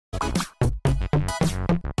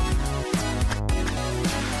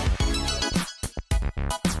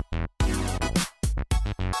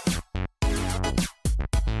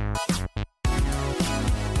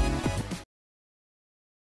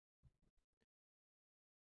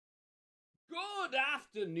Good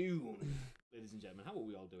afternoon, ladies and gentlemen. How are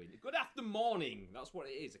we all doing? Good after morning. That's what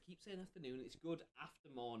it is. I keep saying afternoon. It's good after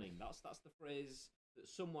morning. That's the phrase that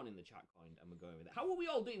someone in the chat coined, and we're going with it. How are we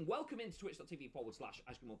all doing? Welcome into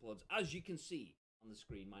twitch.tv/Ice Cream Uploads. As you can see on the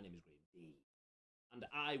screen, my name is Graham D. And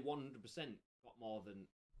I 100% got more than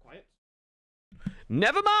quiet.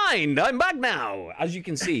 Never mind, I'm back now. As you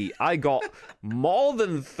can see, I got more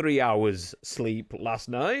than 3 hours sleep last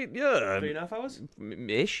night. Yeah. 3.5 hours?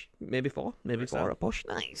 Ish. Maybe 4. Maybe 4 at push.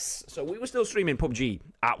 Nice. So we were still streaming PUBG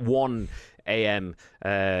at 1 a.m.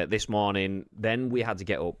 This morning. Then we had to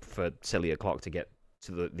get up for silly o'clock to get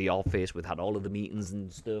to the office. We'd had all of the meetings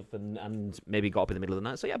and stuff, and maybe got up in the middle of the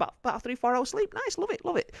night. So yeah, about 3-4 hours sleep. Nice, love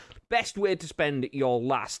it. Best way to spend your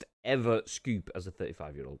last ever scoop as a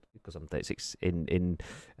 35-year-old, because I'm 36 in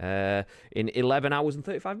 11 hours and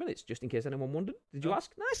 35 minutes. Just in case anyone wondered, did you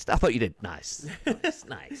ask? Nice. I thought you did. Nice.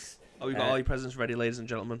 Nice. Oh, we've got all your presents ready, ladies and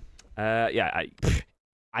gentlemen. Yeah,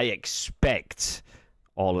 I expect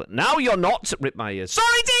all. Now you're not. Rip my ears.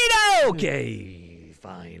 Sorry, Dino. Okay.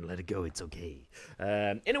 Fine, let it go, it's okay.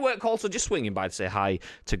 In a work call, so just swinging by to say hi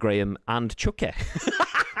to Graham and Chucky.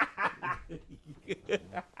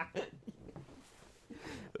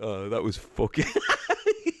 Oh, that was fucking...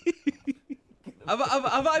 have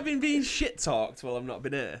I been being shit-talked while I've not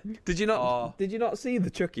been here? Did you not see the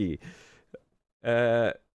Chucky?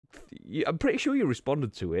 I'm pretty sure you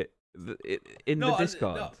responded to it in the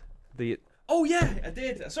Discord. Oh, yeah, I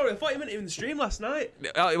did. Sorry, I thought you meant it in the stream last night.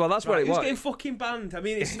 Well, that's what it was. He's getting fucking banned. I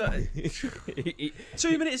mean, it's not...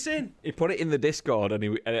 2 minutes in. He put it in the Discord, and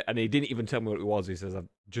he didn't even tell me what it was. He says, I've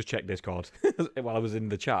just checked Discord while I was in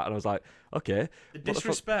the chat, and I was like, okay. The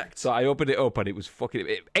disrespect. So I opened it up, and it was fucking...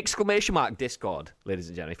 !Discord, ladies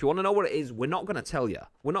and gentlemen. If you want to know what it is, we're not going to tell you.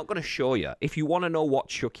 We're not going to show you. If you want to know what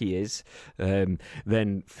Chucky is,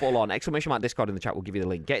 then full on. !Discord in the chat will give you the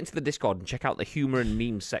link. Get into the Discord and check out the humour and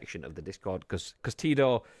memes section of the Discord, because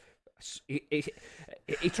Tito, he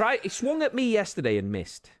swung at me yesterday and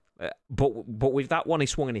missed. But with that one, he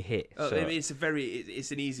swung and he hit. So. It's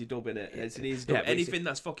an easy dub, innit? It's an easy dub. Yeah, anything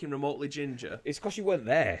that's fucking remotely ginger. It's because you weren't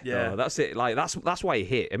there. Yeah, no, that's it. Like that's why he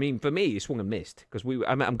hit. I mean, for me, he swung and missed because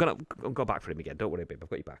I'm gonna go back for him again. Don't worry, babe. I've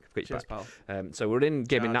got you back. Cheers, pal. So we're in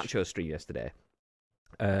Gaming Nacho stream yesterday.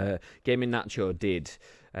 Gaming Nacho did.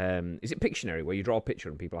 Is it Pictionary where you draw a picture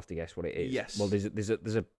and people have to guess what it is? Yes. Well,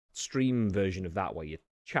 there's a stream version of that where you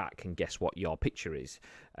chat can guess what your picture is,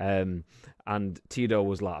 and Tito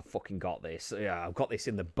was like, I fucking got this. Yeah, I've got this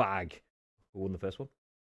in the bag. Who won the first one?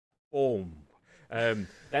 Boom. Then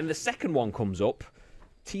the second one comes up.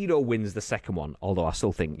 Tito wins the second one, although I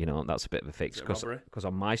still think that's a bit of a fix because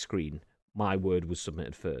on my screen my word was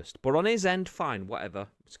submitted first, but on his end, fine, whatever.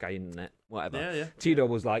 Sky Internet, whatever. Yeah. Tito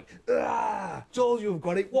was like, told you I've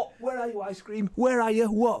got it. What? Where are you, ice cream? Where are you?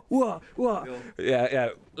 What? Yeah.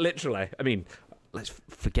 Literally. I mean, let's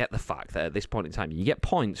forget the fact that at this point in time, you get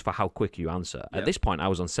points for how quick you answer. At this point, I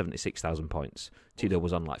was on 76,000 points. Tito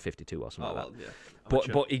was on like 52 or something like that.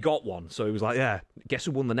 Yeah. But he got one, so he was like, yeah. Guess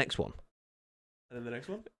who won the next one? And then the next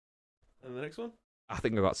one? And the next one? I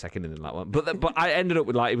think I got second in that one. But I ended up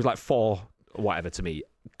with it was like 4 whatever to me.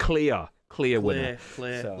 Clear winner.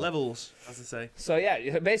 Clear. So. Levels, as I say. So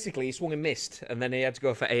yeah, basically he swung and missed, and then he had to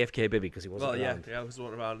go for AFK Bibby because he wasn't around. Yeah, I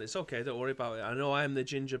wasn't around. It's okay, don't worry about it. I know I am the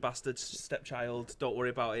ginger bastard stepchild. Don't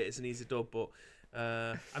worry about it. It's an easy dub, but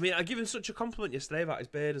I mean, I gave him such a compliment yesterday about his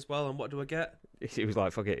beard as well, and what do I get? He was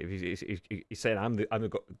like, "Fuck it." He's saying, "I'm a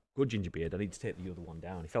good ginger beard. I need to take the other one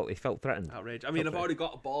down." He felt threatened. Outrage. I mean, I've already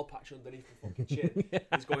got a ball patch underneath the fucking chin.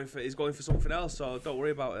 He's going for something else, so don't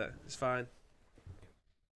worry about it. It's fine.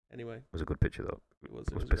 Anyway, it was a good picture though. It was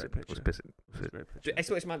a great picture. It was a great picture.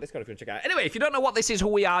 Excellent, man. Discord if you want to check out. Anyway, if you don't know what this is, who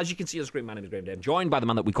we are, as you can see on screen, my name is Graham Dave, joined by the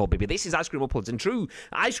man that we call Bibby. This is Ice Cream Uploads. In true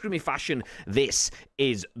ice creamy fashion, this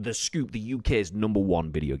is The Scoop, the UK's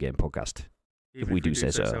 #1 video game podcast. If we do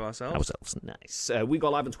say so ourselves. Nice. We go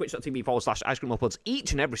live on twitch.tv/Ice Cream Uploads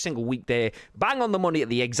each and every single weekday, bang on the money at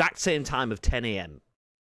the exact same time of 10 a.m.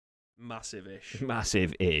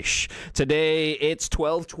 Massive-ish. Today, it's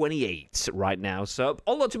 12:28 right now. So,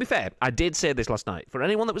 although, to be fair, I did say this last night. For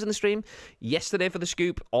anyone that was in the stream, yesterday for the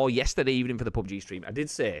Scoop, or yesterday evening for the PUBG stream, I did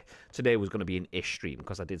say today was going to be an ish stream,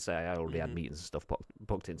 because I did say I already had meetings and stuff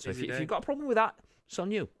booked in. So if you've got a problem with that, it's on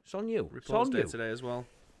you. It's on you. Reports day today as well.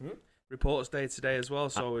 Reports day today as well,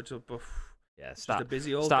 so Yeah, Just a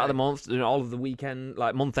busy old start of day. the month, all of the weekend,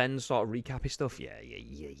 like month end sort of recappy stuff. Yeah.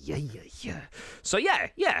 So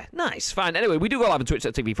yeah, nice, fine. Anyway, we do go live on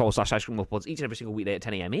Twitch.tv/Ice Cream Uploads each and every single weekday at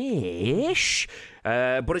 10 a.m. ish.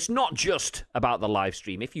 But it's not just about the live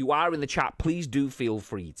stream. If you are in the chat, please do feel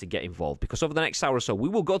free to get involved, because over the next hour or so, we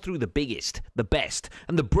will go through the biggest, the best,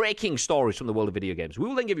 and the breaking stories from the world of video games. We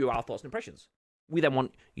will then give you our thoughts and impressions. We then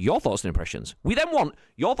want your thoughts and impressions. We then want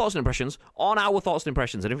your thoughts and impressions on our thoughts and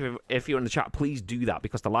impressions. And if you're in the chat, please do that,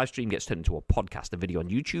 because the live stream gets turned into a podcast, a video on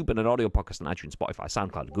YouTube, and an audio podcast on iTunes, Spotify,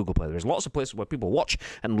 SoundCloud, and Google Play. There's lots of places where people watch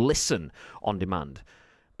and listen on demand,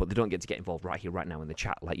 but they don't get to get involved right here, right now in the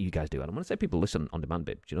chat like you guys do. And I'm going to say people listen on demand,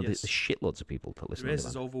 babe. Do you know there's shitloads of people that listen on demand?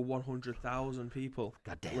 There's over 100,000 people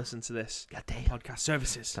listen to this podcast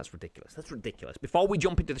services. That's ridiculous. Before we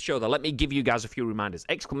jump into the show, though, let me give you guys a few reminders. !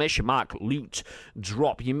 Loot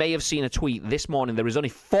drop. You may have seen a tweet this morning. There is only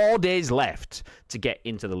 4 days left to get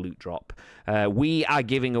into the loot drop. We are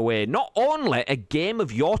giving away not only a game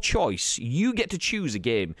of your choice, you get to choose a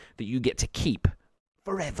game that you get to keep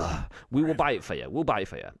forever. We will buy it for you. We'll buy it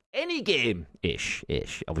for you. Any game-ish.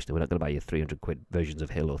 Obviously, we're not going to buy you 300 quid versions of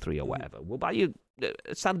Halo 3 or whatever. We'll buy you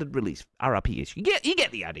a standard release, RRP-ish. You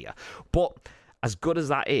get the idea. But as good as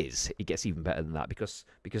that is, it gets even better than that, because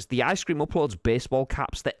the Ice Cream Uploads baseball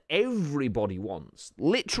caps that everybody wants,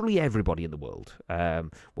 literally everybody in the world,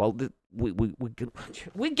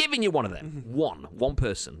 we're giving you one of them. One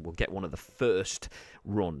person will get one of the first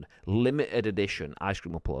run limited edition Ice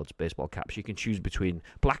Cream Uploads baseball caps. You can choose between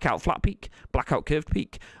Blackout Flat Peak, Blackout Curved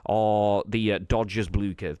Peak, or the Dodgers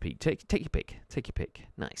Blue Curved Peak. Take your pick.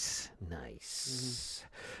 Nice.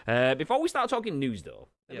 Before we start talking news, though,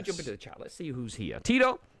 let me jump into the chat. Let's see who's here.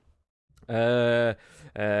 Tito. In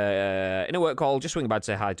a work call, just swing by to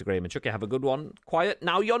say hi to Graham and Chucky. Have a good one. Quiet.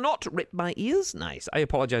 Now you're not. Rip my ears. Nice. I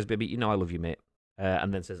apologise, baby. You know I love you, mate.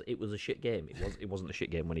 And then says it was a shit game. It wasn't a shit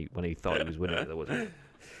game when he thought he was winning. There wasn't.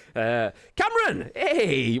 Cameron,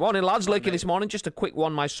 hey, morning lads. Lurking this morning. Just a quick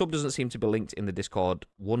one. My sub doesn't seem to be linked in the Discord.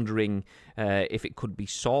 Wondering if it could be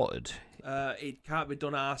sorted. It can't be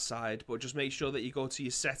done our side, but just make sure that you go to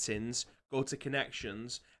your settings, go to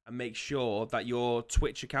connections, and make sure that your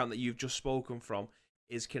Twitch account that you've just spoken from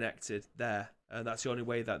is connected there. And that's the only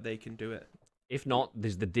way that they can do it. If not,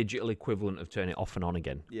 there's the digital equivalent of turn it off and on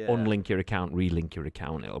again. Yeah. Unlink your account, relink your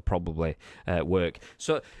account. It'll probably work.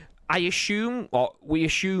 So I assume, or we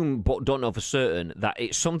assume, but don't know for certain, that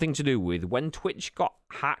it's something to do with when Twitch got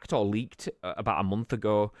hacked or leaked about a month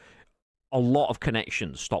ago. A lot of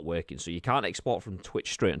connections stopped working, so you can't export from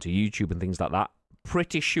Twitch straight onto YouTube and things like that.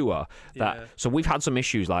 Pretty sure that. Yeah. So we've had some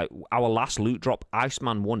issues, like our last loot drop,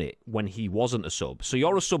 Iceman won it when he wasn't a sub. So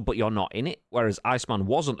you're a sub, but you're not in it, whereas Iceman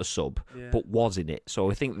wasn't a sub, but was in it. So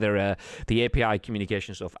I think they're the API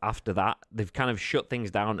communication stuff after that, they've kind of shut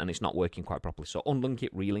things down and it's not working quite properly. So unlink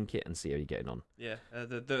it, relink it, and see how you're getting on. Yeah,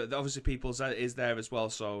 the obviously people's is there as well,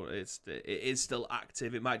 so it is still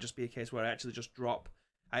active. It might just be a case where I actually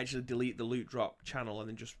delete the loot drop channel and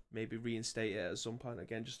then just maybe reinstate it at some point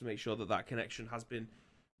again, just to make sure that connection has been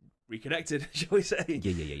reconnected, shall we say?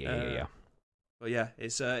 Yeah. But yeah,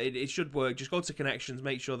 it should work. Just go to connections,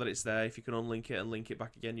 make sure that it's there. If you can unlink it and link it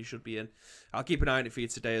back again, you should be in. I'll keep an eye on it for you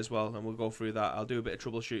today as well, and we'll go through that. I'll do a bit of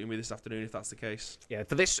troubleshooting with this afternoon if that's the case. Yeah,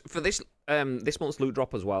 for this month's loot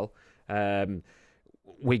drop as well.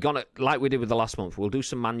 We're gonna, like we did with the last month, we'll do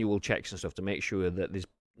some manual checks and stuff to make sure that there's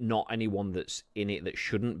not anyone that's in it that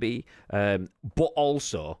shouldn't be, but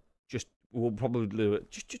also we'll probably do it.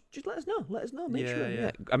 Just let us know. Make sure.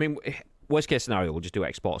 Yeah. I mean, worst case scenario, we'll just do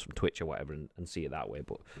exports from Twitch or whatever and see it that way.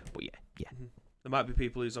 But yeah. Mm-hmm. There might be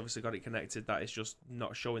people who's obviously got it connected that it's just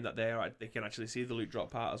not showing that they can actually see the loot drop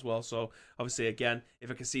part as well. So obviously, again, if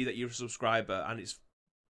I can see that you're a subscriber and it's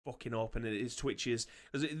fucking up and it's Twitch's,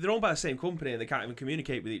 because they're owned by the same company and they can't even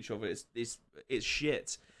communicate with each other. It's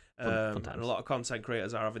shit. And a lot of content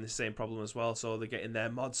creators are having the same problem as well, so they're getting their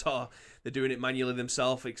mods, or they're doing it manually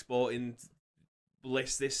themselves, exporting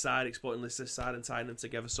lists this side, exporting lists this side, and tying them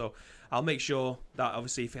together. So I'll make sure that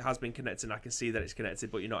obviously if it has been connected and I can see that it's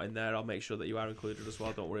connected but you're not in there, I'll make sure that you are included as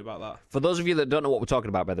well. Don't worry about that. For those of you that don't know what we're talking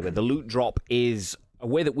about, by the way, the loot drop is a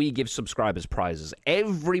way that we give subscribers prizes.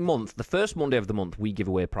 Every month, the first Monday of the month, we give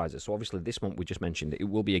away prizes. So obviously this month we just mentioned it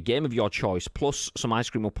will be a game of your choice plus some Ice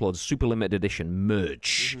Cream Uploads Super Limited Edition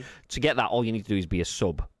merch. Mm-hmm. To get that, all you need to do is be a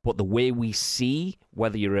sub. But the way we see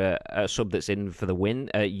whether you're a sub that's in for the win,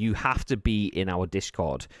 you have to be in our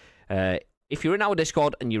Discord. If you're in our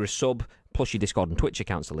Discord and you're a sub, plus your Discord and Twitch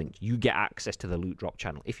accounts are linked, you get access to the loot drop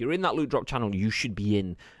channel. If you're in that loot drop channel, you should be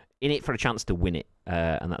in it for a chance to win it.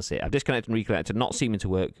 And that's it. I've disconnected and reconnected, not seeming to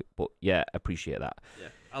work, but yeah, appreciate that. Yeah.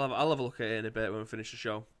 I'll have a look at it in a bit when we finish the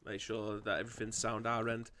show. Make sure that everything's sound our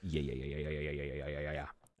end. Yeah.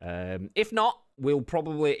 If not, we'll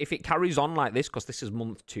probably, if it carries on like this, because this is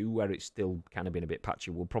month 2 where it's still kind of been a bit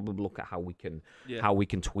patchy, we'll probably look at how we can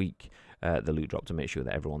tweak the loot drop to make sure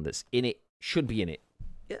that everyone that's in it should be in it.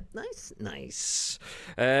 Yeah, nice.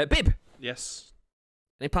 Bib. Yes.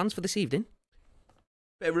 Any plans for this evening?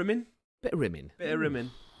 Bit of rimming. Bit of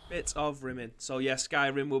rimming. Bits of rimming. So yeah,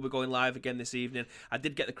 Skyrim will be going live again this evening. I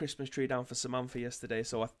did get the Christmas tree down for Samantha yesterday,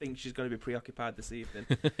 so I think she's going to be preoccupied this evening.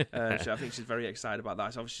 So I think she's very excited about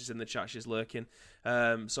that. So obviously she's in the chat, she's lurking.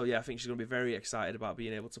 So yeah, I think she's going to be very excited about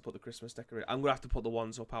being able to put the Christmas decoration. I'm going to have to put the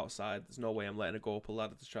ones up outside. There's no way I'm letting her go up a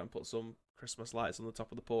ladder to try and put some Christmas lights on the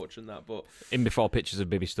top of the porch and that. But in before pictures of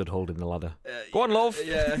Bibby stood holding the ladder. Go on, love.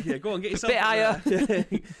 Yeah, go on, get yourself a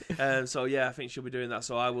bit higher. So yeah, I think she'll be doing that.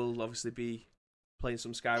 So I will obviously be playing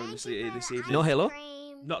some Skyrim this evening. No Halo?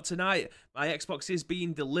 Not tonight. My Xbox is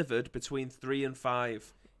being delivered between 3 and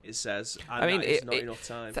 5, it says. And I mean, it's not enough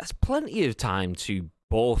time. That's plenty of time to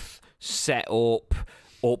both set up,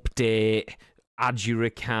 update, add your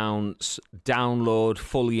accounts, download,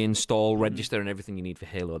 fully install, register, and everything you need for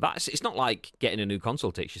Halo. It's not like getting a new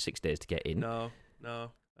console takes you 6 days to get in. No.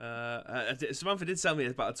 Samantha did tell me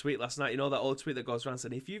about a tweet last night. You know that old tweet that goes around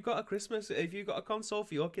saying, if you've got a console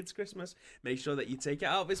for your kid's Christmas, make sure that you take it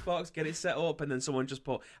out of its box, get it set up, and then someone just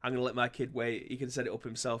put, I'm gonna let my kid wait. He can set it up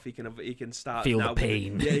himself. He can start feel the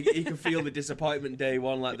pain. Yeah, he can feel the disappointment day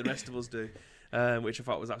one like the rest of us do, which I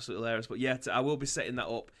thought was absolutely hilarious. But yeah, I will be setting that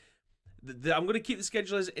up. I'm going to keep the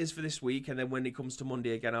schedule as it is for this week, and then when it comes to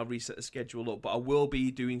Monday again, I'll reset the schedule up. But I will be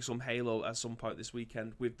doing some Halo at some point this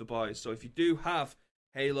weekend with the boys. So if you do have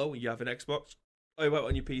Halo and you have an Xbox or you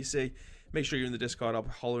on your PC, make sure you're in the Discord. I'll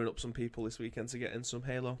be hollering up some people this weekend to get in some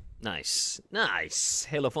Halo. Nice.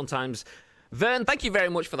 Halo fun times. Vern, thank you very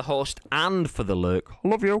much for the host and for the lurk.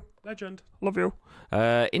 Love you. Legend. Love you.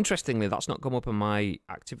 Interestingly, that's not come up on my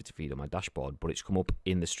activity feed on my dashboard, but it's come up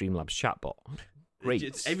in the Streamlabs chatbot. Great.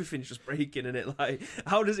 Everything's just breaking in it. Like,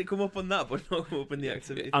 how does it come up on that but not come up in the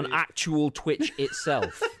activity feed? On actual Twitch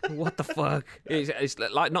itself. What the fuck? It's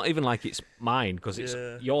like not even like it's mine, because it's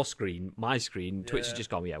your screen, my screen. Twitch has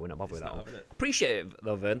just gone, we're not bothered with that one. Appreciate it,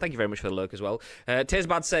 though, Vern. Thank you very much for the lurk as well.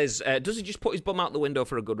 Tazebad says, does he just put his bum out the window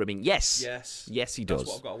for a good rimming? Yes, he does. That's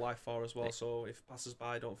what I've got a wife for as well, so if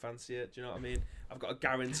passers-by don't fancy it, do you know what I mean? I've got a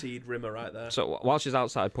guaranteed rimmer right there. So while she's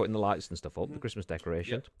outside putting the lights and stuff up, the Christmas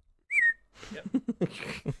decoration... Yep.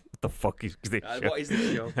 What the fuck is this show? What is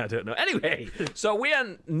this show? I don't know. Anyway, so we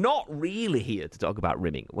are not really here to talk about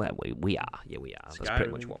rimming. Well, we are. Yeah, we are. That's pretty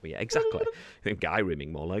much what we are. Exactly. I think guy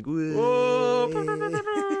rimming more like...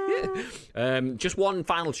 Just one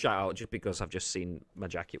final shout out, just because I've just seen my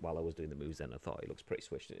jacket while I was doing the moves then. I thought it looks pretty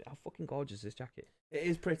swished. How fucking gorgeous is this jacket? It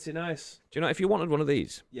is pretty nice. Do you know, if you wanted one of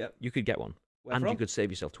these, you could get one. Where and from? You could save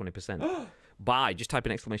yourself 20%. By just type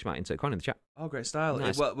an exclamation mark insert coin in the chat. Oh, great style.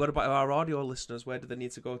 Nice. What about our audio listeners? Where do they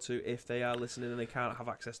need to go to if they are listening and they can't have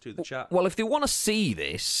access to the chat? Well, if they want to see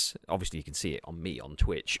this, obviously you can see it on me on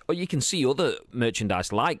Twitch, or you can see other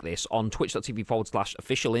merchandise like this on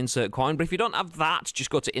twitch.tv/official insert coin. But if you don't have that,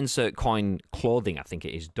 just go to insertcoinclothing, I think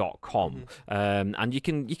it is, .com. And you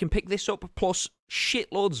can pick this up, plus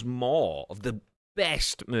shitloads more of the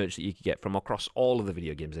best merch that you could get from across all of the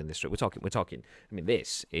video games industry. We're talking. I mean,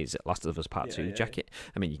 this is Last of Us Part 2 jacket.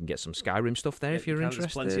 I mean, you can get some Skyrim stuff there if you're interested.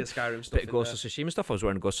 There's plenty of Skyrim stuff. Bit of Ghost of Tsushima stuff. I was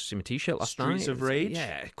wearing a Ghost of Tsushima t-shirt last night. Streets of Rage.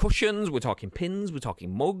 Yeah, cushions. We're talking pins. We're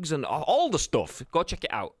talking mugs and all the stuff. Go check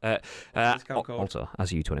it out. Also,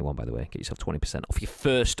 as a U21, by the way, get yourself 20% off your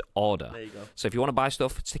first order. There you go. So if you want to buy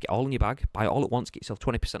stuff, stick it all in your bag. Buy it all at once. Get yourself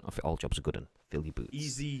 20% off it. All jobs are good and fill your boots.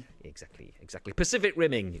 Easy. Exactly. Pacific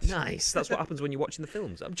rimming. Nice. That's what happens when you're watching the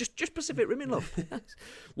films. Just Pacific rimming, love.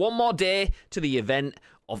 One more day to the event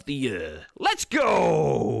of the year. Let's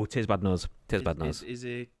go. Tis bad nose.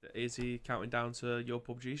 Is he counting down to your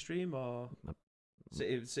PUBG stream or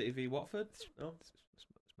City v Watford? No. It's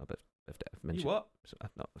my birthday. I've mentioned. You what? I've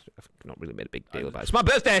not really made a big deal about it. It's my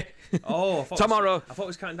birthday. Oh, tomorrow. I thought it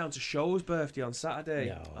was counting down to Show's birthday on Saturday.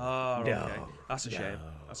 No. Oh, okay. That's a shame.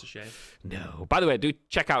 That's a shame. No. By the way, do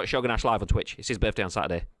check out Shogun Ash live on Twitch. It's his birthday on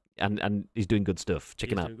Saturday. And he's doing good stuff.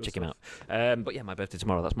 Check him out. But yeah, my birthday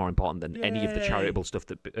tomorrow. That's more important than any of the charitable stuff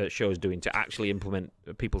that Show's doing to actually implement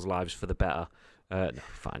people's lives for the better. No,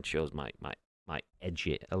 fine. Shows might edge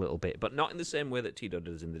it a little bit, but not in the same way that Tito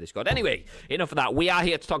does in the Discord. Anyway, enough of that. We are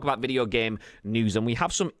here to talk about video game news, and we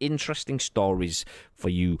have some interesting stories for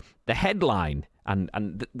you. The headline,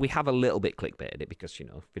 and we have a little bit clickbaited it because,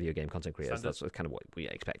 video game content creators, that's kind of what we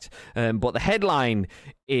expect. But the headline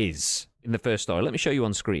is in the first story. Let me show you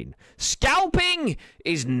on screen. Scalping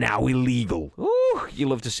is now illegal. Ooh, you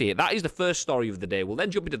love to see it. That is the first story of the day. We'll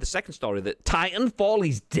then jump into the second story that Titanfall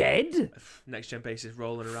is dead. Next gen base is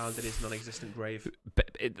rolling around in his non-existent grave.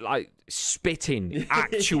 Like spitting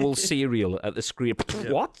actual cereal at the screen.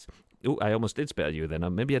 Yep. What? Oh, I almost did spit at you then.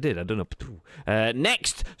 Maybe I did. I don't know.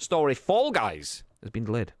 Next story, Fall Guys has been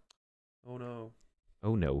delayed. Oh no.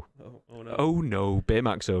 Oh no. Oh no. Oh no.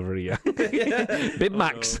 Baymax over here. Bib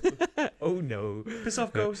Max. No. Oh no. Piss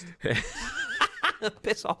off, Ghost.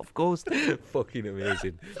 Piss off, Ghost. Fucking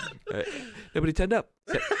amazing. Nobody turned up.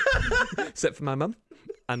 Except for my mum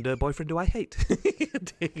and a boyfriend who I hate.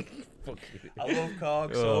 I love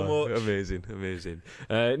Cog so much. Amazing, amazing.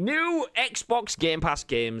 New Xbox Game Pass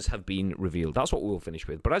games have been revealed. That's what we'll finish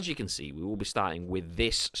with. But as you can see, we will be starting with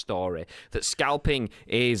this story that scalping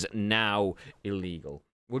is now illegal.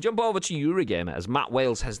 We'll jump over to Eurogamer as Matt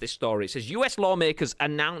Wales has this story. It says, US lawmakers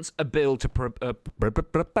announce a bill to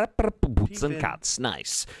boots and cats.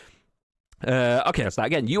 Nice. Okay, let's start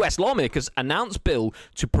again. US lawmakers announce bill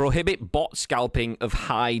to prohibit bot scalping of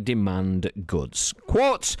high-demand goods.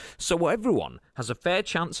 Quote, so everyone has a fair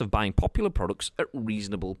chance of buying popular products at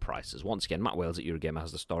reasonable prices. Once again, Matt Wales at Eurogamer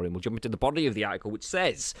has the story, and we'll jump into the body of the article, which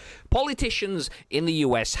says, politicians in the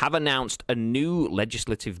US have announced a new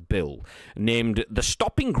legislative bill named the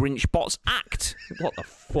Stopping Grinch Bots Act. What the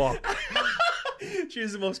fuck?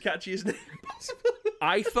 Choose the most catchiest name possible.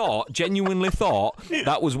 I genuinely thought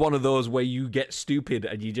that was one of those where you get stupid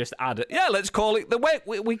and you just add, let's call it the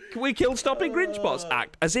we killed Stopping Grinch Bots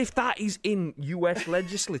Act, as if that is in US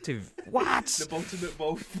legislative. What? The ultimate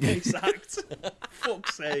both face act.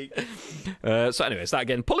 Fuck's sake. So anyway, start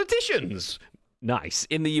again. Politicians. Nice.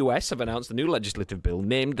 In the US have announced a new legislative bill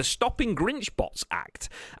named the Stopping Grinch Bots Act,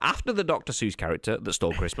 after the Dr. Seuss character that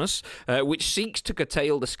stole Christmas, which seeks to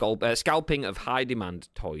curtail the scalping of high-demand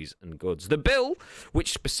toys and goods. The bill,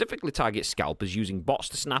 which specifically targets scalpers using bots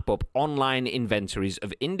to snap up online inventories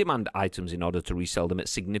of in-demand items in order to resell them at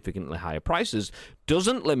significantly higher prices,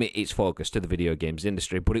 doesn't limit its focus to the video games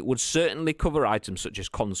industry, but it would certainly cover items such as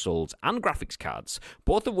consoles and graphics cards,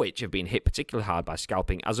 both of which have been hit particularly hard by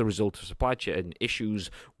scalping as a result of supply chain issues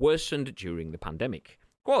worsened during the pandemic.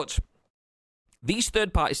 Quote, these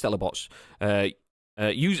third-party seller bots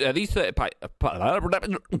use these third-party...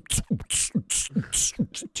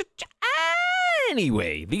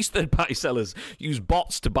 Anyway, these third-party sellers use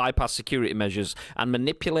bots to bypass security measures and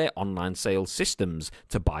manipulate online sales systems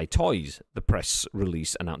to buy toys, the press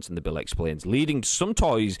release announcing the bill explains, leading to some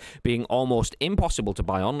toys being almost impossible to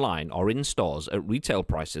buy online or in stores at retail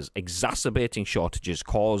prices, exacerbating shortages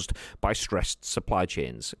caused by stressed supply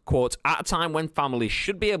chains. Quote, at a time when families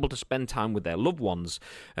should be able to spend time with their loved ones,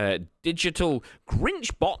 digital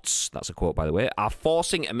Grinch bots, that's a quote by the way, are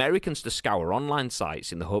forcing Americans to scour online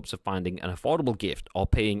sites in the hopes of finding an affordable gift or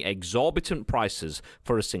paying exorbitant prices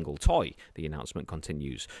for a single toy, the announcement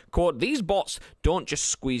continues. Quote, these bots don't just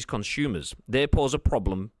squeeze consumers, they pose a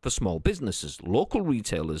problem for small businesses, local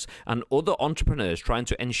retailers, and other entrepreneurs trying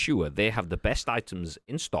to ensure they have the best items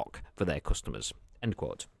in stock for their customers. End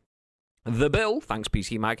quote. The bill, thanks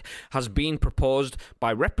PC Mag, has been proposed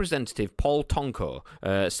by Representative Paul Tonko,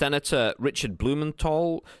 Senator Richard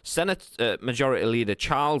Blumenthal, Senate Majority Leader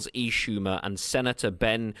Charles E. Schumer, and Senator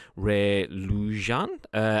Ben Ray Lujan,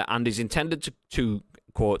 and is intended to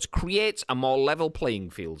quote, creates a more level playing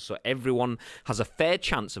field so everyone has a fair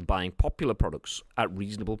chance of buying popular products at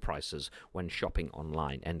reasonable prices when shopping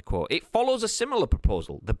online, end quote. It follows a similar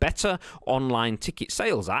proposal, the Better Online Ticket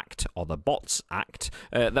Sales Act, or the BOTS Act,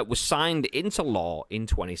 that was signed into law in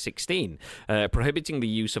 2016, prohibiting the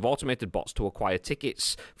use of automated bots to acquire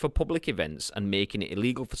tickets for public events and making it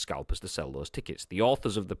illegal for scalpers to sell those tickets. The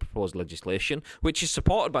authors of the proposed legislation, which is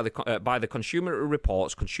supported by the Consumer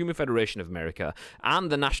Reports, Consumer Federation of America, and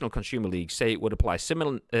the National Consumer League, say it would apply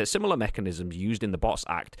similar mechanisms used in the BOTS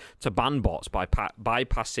Act to ban bots by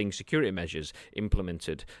bypassing security measures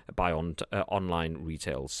implemented by online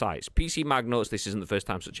retail sites. PC Mag notes this isn't the first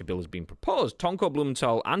time such a bill has been proposed. Tonko,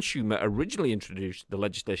 Blumenthal and Schumer originally introduced the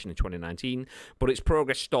legislation in 2019, but its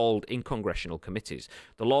progress stalled in congressional committees.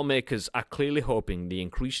 The lawmakers are clearly hoping the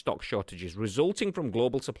increased stock shortages resulting from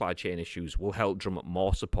global supply chain issues will help drum up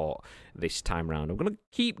more support this time round. I'm going to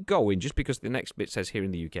keep going just because the next bit says here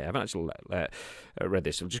in the UK. I haven't actually read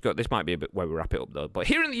this. This might be a bit where we wrap it up though. But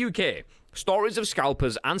here in the UK, stories of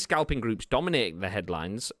scalpers and scalping groups dominate the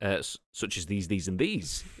headlines, such as these, and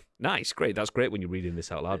these. Nice, great. That's great when you're reading this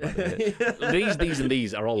out loud. These, and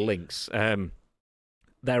these are all links.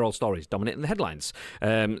 they're all stories dominating the headlines.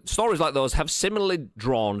 Stories like those have similarly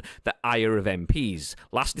drawn the ire of MPs.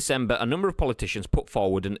 Last December, a number of politicians put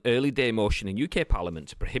forward an early day motion in UK Parliament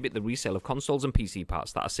to prohibit the resale of consoles and PC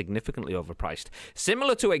parts that are significantly overpriced,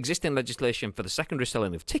 similar to existing legislation for the secondary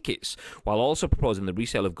selling of tickets, while also proposing the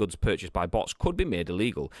resale of goods purchased by bots could be made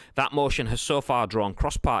illegal. That motion has so far drawn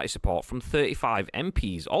cross-party support from 35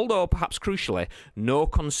 MPs, although perhaps crucially, no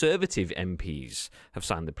Conservative MPs have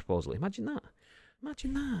signed the proposal. Imagine that.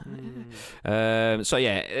 Imagine that. So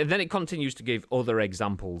yeah, then it continues to give other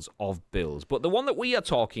examples of bills. But the one that we are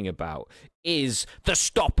talking about is the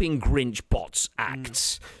Stopping Grinch Bots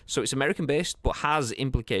Act. So it's American-based, but has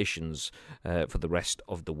implications for the rest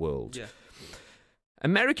of the world. Yeah.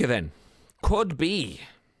 America, then, could be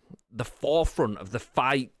the forefront of the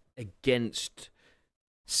fight against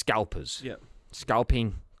scalpers. Yeah.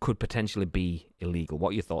 Scalping could potentially be illegal. What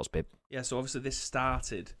are your thoughts, babe? Yeah, so obviously this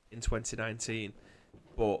started in 2019,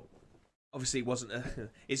 but obviously it wasn't.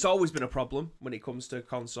 It's always been a problem when it comes to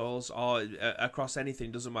consoles or across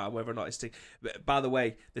anything. Doesn't matter whether or not it's. By the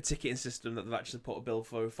way, the ticketing system that they've actually put a bill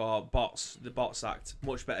for bots, the Bots Act,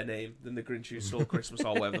 much better name than the Grinch Who Stole Christmas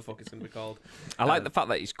or whatever the fuck it's going to be called. I like the fact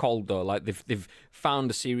that it's called though. Like they've found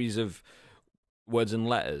a series of words and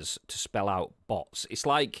letters to spell out bots. It's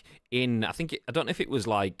like in I don't know if it was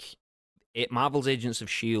like Marvel's Agents of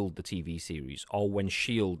S.H.I.E.L.D., the TV series, or when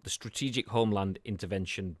S.H.I.E.L.D., the Strategic Homeland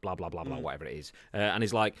Intervention, blah, blah, blah, blah, whatever it is. And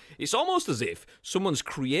it's like, it's almost as if someone's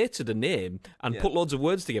created a name and put loads of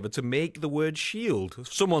words together to make the word S.H.I.E.L.D.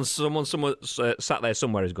 Someone sat there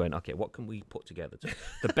somewhere is going, okay, what can we put together?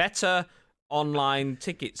 The Better Online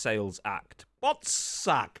Ticket Sales Act. Bots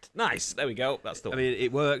Act. Nice. There we go. That's the one. I mean,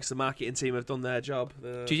 it works. The marketing team have done their job.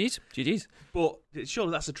 GG's. But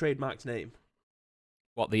surely that's a trademarked name.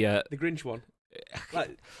 What, the Grinch one?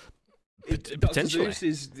 Like, potentially. Dr.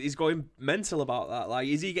 Seuss is going mental about that. Like,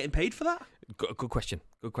 is he getting paid for that? Good question.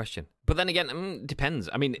 But then again, depends.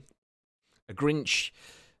 I mean, a Grinch.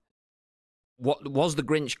 What was the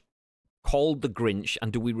Grinch called the Grinch,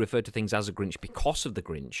 and do we refer to things as a Grinch because of the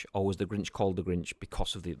Grinch, or was the Grinch called the Grinch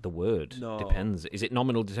because of the word? No. Depends. Is it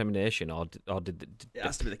nominal determination, or did it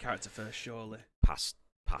has to be the character first, surely. Pass.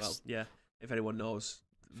 Well, yeah. If anyone knows,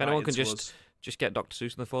 if anyone can just get Dr.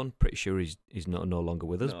 Seuss on the phone. Pretty sure he's no longer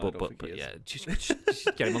with us. No, but yeah, just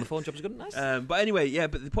get him on the phone. Job's good. Nice. But anyway, yeah.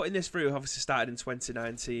 But putting this through obviously started in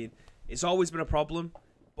 2019. It's always been a problem,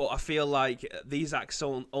 but I feel like these acts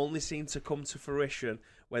only seem to come to fruition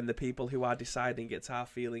when the people who are deciding it are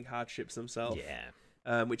feeling hardships themselves.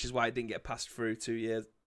 Yeah. Which is why it didn't get passed through 3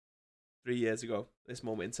 years ago, this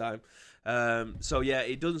moment in time. So yeah,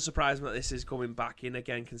 it doesn't surprise me that this is coming back in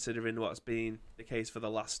again, considering what's been the case for the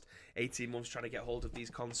last 18 months, trying to get hold of these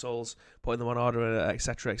consoles, putting them on order,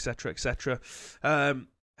 etc., etc., etc.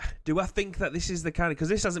 Do I think that this is the kind of, because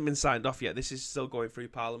this hasn't been signed off yet, this is still going through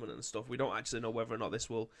Parliament and stuff, we don't actually know whether or not this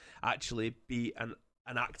will actually be an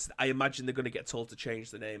act. I imagine they're going to get told to change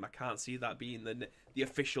the name. I can't see that being the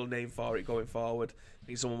official name for it going forward. I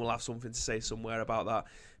think someone will have something to say somewhere about that.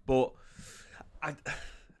 But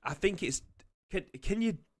I think it's can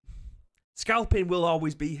you scalping will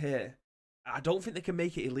always be here. I don't think they can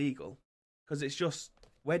make it illegal, because it's just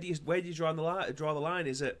where do you draw the line?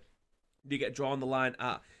 Is it, do you get drawn the line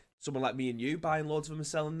at someone like me and you buying loads of them and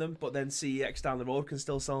selling them, but then CEX down the road can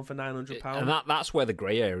still sell them for £900? And that's where the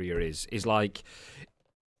grey area is like,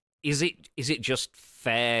 is it just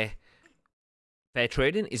fair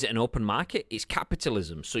trading? Is it an open market? It's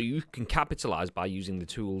capitalism, so you can capitalize by using the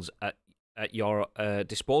tools at your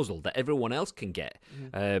disposal that everyone else can get.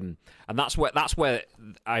 And that's where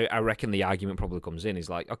I reckon the argument probably comes in,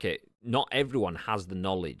 is like, okay, not everyone has the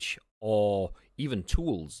knowledge or even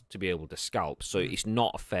tools to be able to scalp, so it's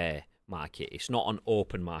not a fair market. It's not an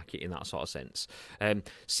open market in that sort of sense.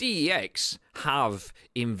 CEX have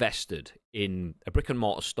invested in a brick and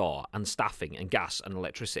mortar store and staffing and gas and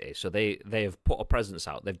electricity, so they have put a presence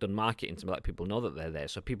out. They've done marketing to let people know that they're there,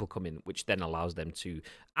 so people come in, which then allows them to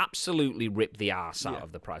absolutely rip the arse out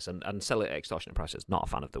of the price and sell it at extortionate prices. Not a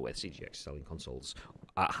fan of the way CGX is selling consoles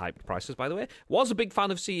at hyped prices, by the way. Was a big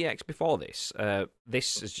fan of CEX before this.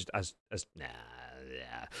 This is just as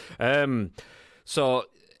so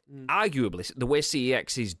arguably the way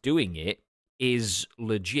CEX is doing it is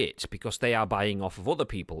legit, because they are buying off of other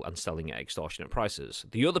people and selling at extortionate prices.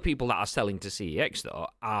 The other people that are selling to CEX, though,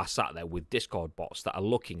 are sat there with Discord bots that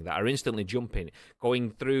are instantly jumping,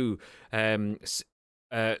 going through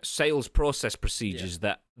sales process procedures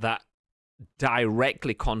that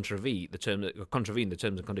directly contravene the terms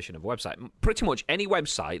and conditions of a website. Pretty much any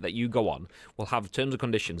website that you go on will have terms and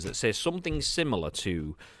conditions that say something similar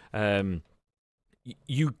to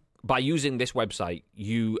by using this website,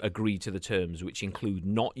 you agree to the terms, which include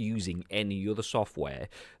not using any other software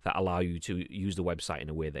that allow you to use the website in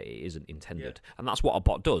a way that it isn't intended. And that's what a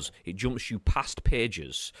bot does. It jumps you past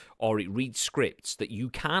pages, or it reads scripts that you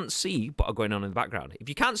can't see but are going on in the background. If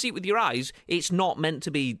you can't see it with your eyes, it's not meant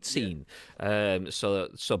to be seen. So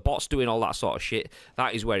bots doing all that sort of shit,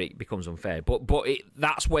 that is where it becomes unfair. But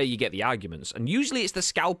that's where you get the arguments. And usually it's the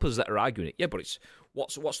scalpers that are arguing it. Yeah, but it's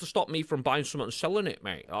what's to stop me from buying something and selling it,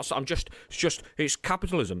 mate? It's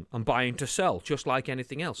capitalism. I'm buying to sell, just like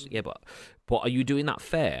anything else. Yeah, but are you doing that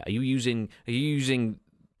fair? Are you using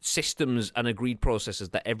systems and agreed processes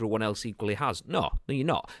that everyone else equally has? No, you're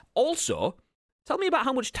not. Also, tell me about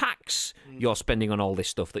how much tax you're spending on all this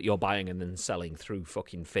stuff that you're buying and then selling through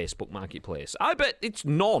fucking Facebook Marketplace. I bet it's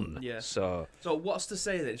none. Yeah. So what's to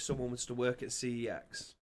say that if someone was to work at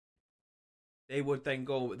CEX, they would then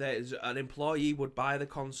go, an employee would buy the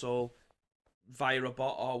console via a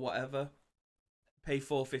bot or whatever, pay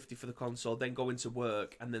 $450 for the console, then go into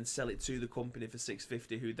work and then sell it to the company for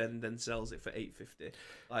 $650, who then sells it for $850.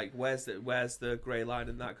 Like, where's the grey line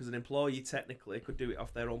in that? Because an employee technically could do it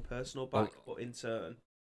off their own personal back, but in turn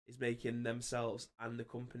is making themselves and the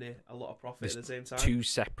company a lot of profit at the same time. Two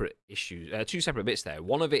separate issues, two separate bits there.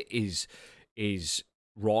 One of it is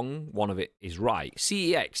wrong, one of it is right.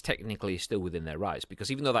 CEX technically is still within their rights,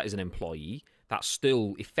 because even though that is an employee, that's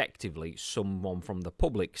still effectively someone from the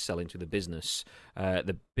public selling to the business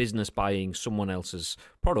buying someone else's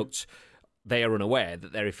products. They are unaware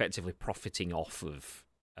that they're effectively profiting off of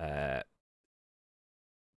I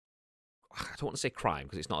don't want to say crime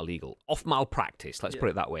because it's not illegal, off malpractice, let's put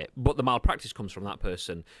it that way. But the malpractice comes from that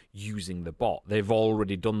person using the bot. They've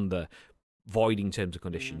already done the voiding terms and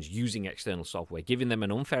conditions, using external software, giving them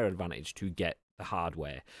an unfair advantage to get the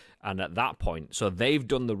hardware. And at that point, so they've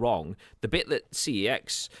done the wrong. The bit that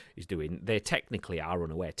CEX is doing, they technically are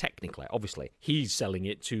unaware. Technically, obviously, he's selling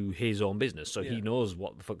it to his own business, so he knows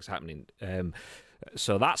what the fuck's happening.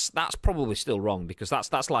 So that's probably still wrong, because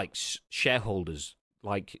that's like shareholders,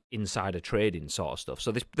 like insider trading sort of stuff.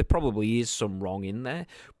 So there probably is some wrong in there.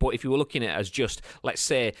 But if you were looking at it as just, let's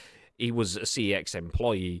say he was a CEX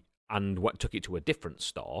employee and took it to a different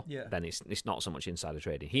store, then it's not so much insider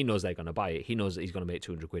trading. He knows they're going to buy it. He knows that he's going to make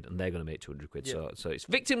 200 quid, and they're going to make 200 quid. So it's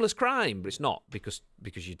victimless crime, but it's not, because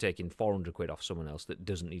you're taking 400 quid off someone else that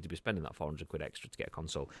doesn't need to be spending that 400 quid extra to get a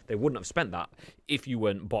console. They wouldn't have spent that if you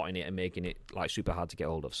weren't botting it and making it like super hard to get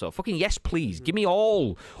hold of. So fucking yes, please give me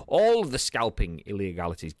all of the scalping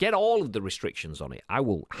illegalities. Get all of the restrictions on it. I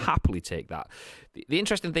will happily take that. The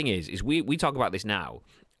interesting thing is we talk about this now,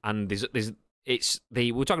 and there's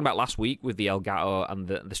we were talking about last week with the Elgato and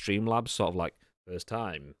the Streamlabs, sort of like first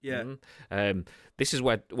time. This is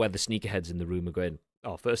where the sneakerheads in the room are going,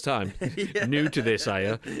 oh, first time, new to this, are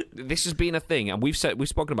you? This has been a thing, and we've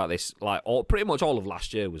spoken about this like pretty much all of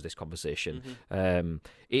last year was this conversation.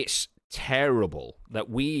 It's terrible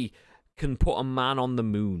that we can put a man on the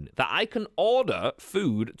moon, that I can order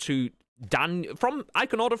food to I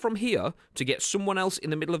can order from here to get someone else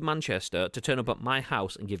in the middle of Manchester to turn up at my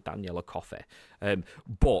house and give Daniel a coffee.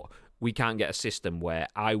 But we can't get a system where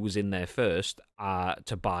I was in there first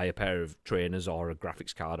to buy a pair of trainers or a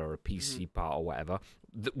graphics card or a PC part or whatever.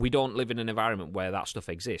 We don't live in an environment where that stuff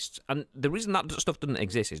exists. And the reason that stuff doesn't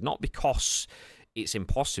exist is not because it's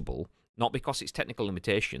impossible, not because it's technical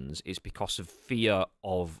limitations, it's because of fear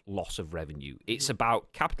of loss of revenue. It's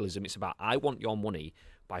about capitalism. It's about, I want your money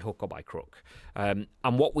by hook or by crook. And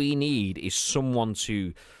what we need is someone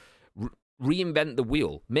to reinvent the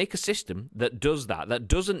wheel, make a system that does that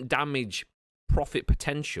doesn't damage profit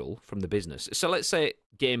potential from the business. So let's say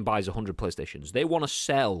Game buys 100 PlayStations. They want to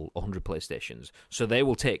sell 100 PlayStations. So they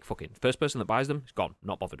will take first person that buys them, it's gone,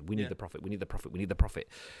 not bothered. We need the profit. We need the profit. We need the profit.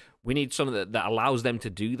 We need something that allows them to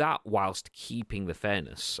do that whilst keeping the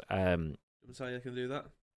fairness. I'm telling you, I can do that.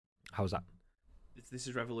 How's that? This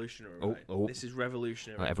is revolutionary, right? This is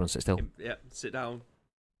revolutionary. Right, everyone sit still. Yeah, sit down.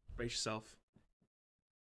 Brace yourself.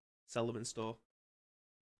 Sell them in store.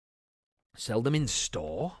 Sell them in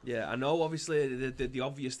store? Yeah, I know, obviously, the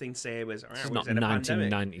obvious thing to say was... It's not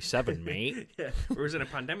 1997, mate. Yeah, whereas in a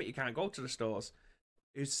pandemic, you can't go to the stores.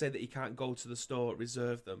 Who's to say that you can't go to the store,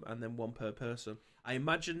 reserve them, and then one per person? I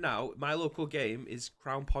imagine now, my local game is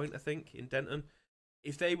Crown Point, I think, in Denton.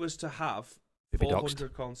 If they was to have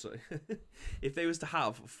 400 consoles, if they was to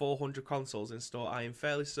have 400 consoles in store, I am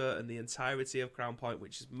fairly certain the entirety of Crown Point,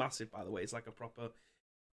 which is massive, by the way, it's like a proper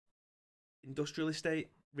industrial estate,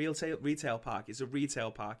 retail park. It's a retail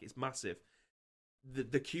park. It's massive.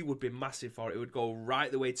 The queue would be massive for it. It would go right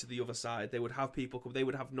the way to the other side. They would have people come. They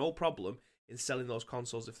would have no problem in selling those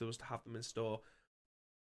consoles if they was to have them in store.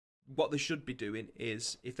 what they should be doing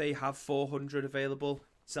is, if they have 400 available,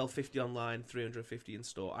 sell 50 online, 350 in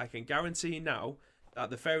store. I can guarantee now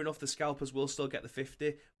that fair enough, the scalpers will still get the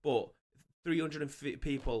 50, but 350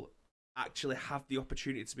 people actually have the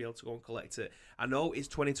opportunity to be able to go and collect it. I know it's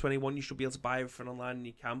 2021, you should be able to buy everything online, and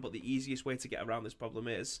you can, but the easiest way to get around this problem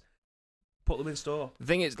is put them in store. The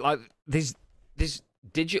thing is, like, there's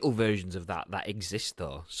digital versions of that exist,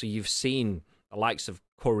 though. So you've seen the likes of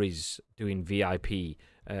Curry's doing VIP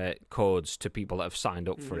codes to people that have signed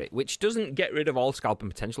up for it, which doesn't get rid of all scalping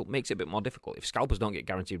potential. It makes it a bit more difficult. If scalpers don't get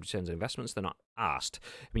guaranteed returns on investments, they're not asked.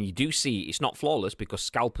 I mean, you do see it's not flawless because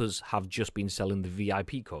scalpers have just been selling the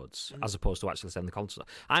VIP codes as opposed to actually selling the console.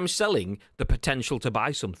 I'm selling the potential to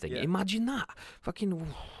buy something. Yeah. Imagine that. Fucking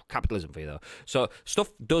capitalism for you, though. So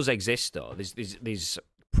stuff does exist, though. There's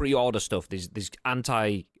pre-order stuff. There's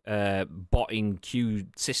anti-botting queue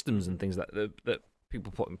systems and things that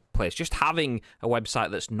people put in place. Just having a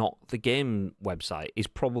website that's not the game website is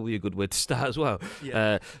probably a good way to start as well.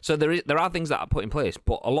 Yeah. So there are things that are put in place,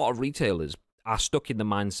 but a lot of retailers are stuck in the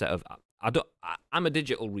mindset of I'm a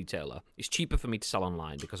digital retailer. It's cheaper for me to sell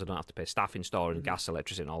online because I don't have to pay staff in store and gas,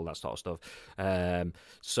 electricity, and all that sort of stuff.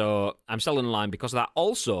 So I'm selling online because of that.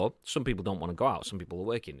 Also, some people don't want to go out. Some people are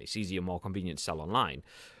working. It's easier, more convenient to sell online.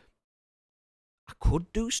 I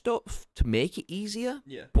could do stuff to make it easier,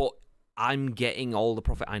 but I'm getting all the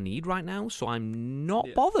profit I need right now, so I'm not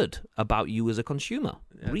bothered about you as a consumer.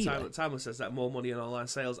 Really. Timeless says that more money in online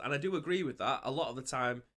sales, and I do agree with that. A lot of the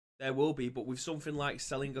time there will be, but with something like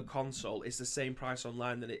selling a console, it's the same price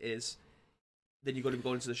online than it is. Then you've got to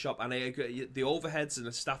go into the shop, and the overheads and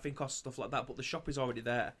the staffing costs, stuff like that, but the shop is already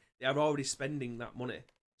there. They are already spending that money.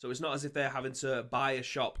 So it's not as if they're having to buy a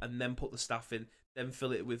shop and then put the staff in, then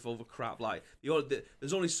fill it with other crap. Like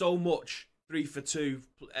there's only so much 3-for-2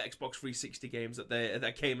 Xbox 360 games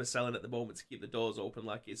that Game are selling at the moment to keep the doors open.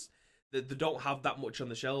 Like they don't have that much on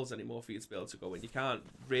the shelves anymore for you to be able to go in. You can't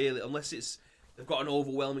really, unless they've got an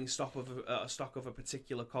overwhelming stock of a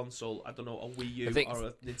particular console. I don't know, a Wii U or a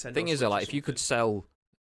Nintendo. The thing is, like, if you could sell,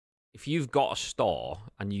 if you've got a store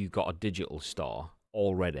and you've got a digital store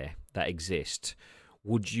already that exists,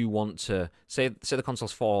 would you want to say the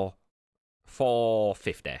console's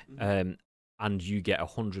 $450, and you get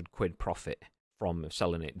 £100 profit from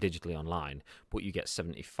selling it digitally online, but you get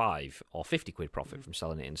 75 or 50 quid profit from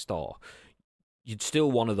selling it in store? You'd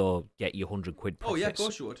still want to, get your £100 profits. Oh yeah, of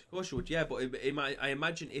course you would. Yeah, but I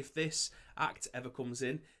imagine if this act ever comes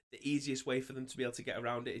in, the easiest way for them to be able to get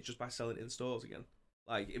around it is just by selling it in stores again.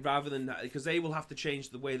 Like, rather than that, because they will have to change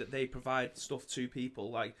the way that they provide stuff to people.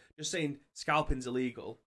 Like, just saying scalping's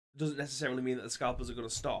illegal doesn't necessarily mean that the scalpers are going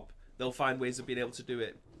to stop. They'll find ways of being able to do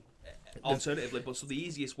it alternatively. But so the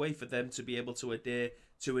easiest way for them to be able to adhere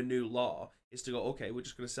to a new law is to go, okay, we're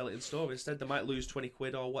just going to sell it in store. Instead, they might lose 20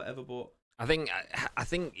 quid or whatever, but I think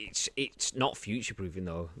it's not future proofing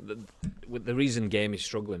though. The reason game is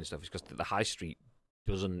struggling and stuff is because the high street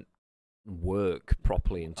doesn't work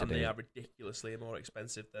properly in today. And they are ridiculously more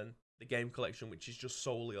expensive than the game collection, which is just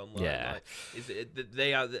solely online. Yeah,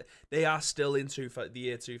 they are still into the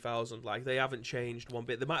year 2000. Like, they haven't changed one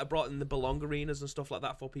bit. They might have brought in the Belong arenas and stuff like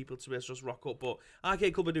that for people to be able to just rock up, but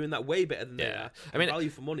Arcade Club are doing that way better than they are. I mean, value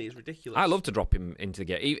for money is ridiculous. I love to drop him into the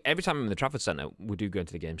game. Every time I'm in the Trafford Centre, we do go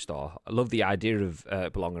into the game store. I love the idea of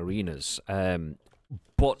Belong arenas.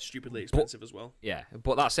 But stupidly expensive as well. Yeah,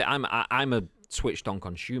 but that's it. I'm a switched on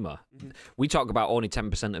consumer. We talk about only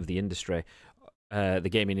 10% of the industry. The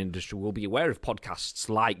gaming industry will be aware of podcasts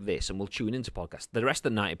like this and will tune into podcasts. The rest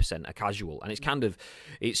of the 90% are casual, and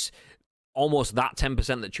it's almost that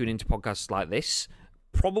 10% that tune into podcasts like this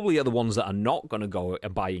probably are the ones that are not going to go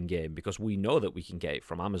and buy in game, because we know that we can get it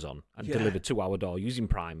from Amazon and deliver to our door using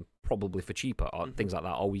Prime, probably for cheaper or things like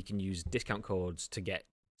that, or we can use discount codes to get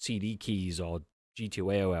CD keys or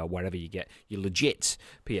G2A or wherever you get your legit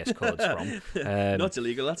PS codes from. Not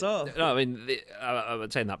illegal at all. No, I mean, I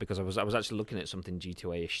was saying that because I was actually looking at something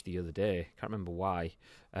G2A-ish the other day. Can't remember why.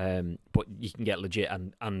 But you can get legit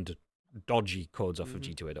and dodgy codes off of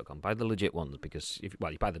G2A.com. Buy the legit ones, because if you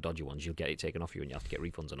buy the dodgy ones, you'll get it taken off you and you have to get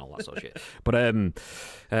refunds and all that sort of shit. But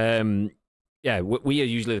yeah, we are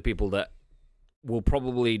usually the people that will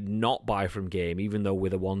probably not buy from game, even though we're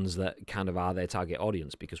the ones that kind of are their target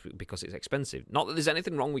audience, because it's expensive. Not that there's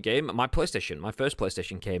anything wrong with game. My first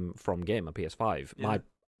PlayStation came from game, my PS5. Yeah.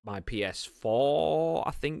 My PS4, I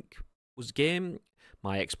think, was game.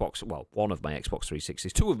 My Xbox, well, one of my Xbox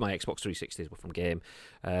 360s, two of my Xbox 360s were from game.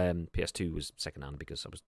 PS2 was secondhand because I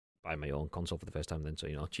was buying my own console for the first time then, so,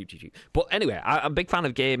 cheap. But anyway, I'm a big fan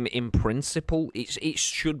of game in principle. It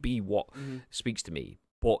should be what speaks to me,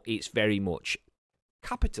 but it's very much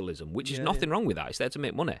capitalism, which is nothing wrong with that. It's there to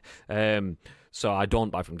make money. So I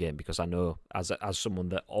don't buy from Game because I know, as someone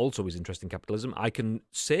that also is interested in capitalism, I can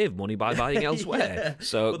save money by buying elsewhere.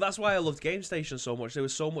 So, but that's why I loved GameStation so much. They were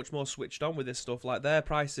so much more switched on with this stuff. Like their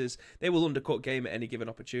prices, they will undercut Game at any given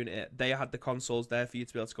opportunity. They had the consoles there for you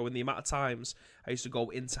to be able to go in. The amount of times I used to go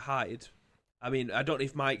into hide. I mean, I don't know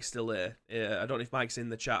if Mike's still there. I don't know if Mike's in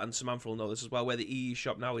the chat, and Samantha will know this as well, where the EE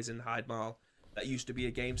shop now is in Hyde Mall. That used to be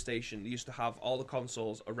a game station. They used to have all the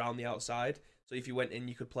consoles around the outside. So if you went in,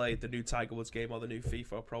 you could play the new Tiger Woods game or the new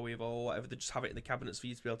FIFA or Pro Evo or whatever. They just have it in the cabinets for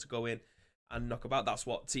you to be able to go in and knock about. That's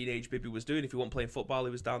what Teenage Bibby was doing. If he wasn't playing football,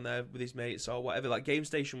 he was down there with his mates or whatever. Like, Game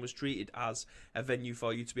Station was treated as a venue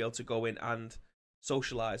for you to be able to go in and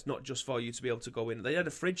socialise, not just for you to be able to go in. They had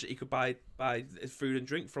a fridge that you could buy food and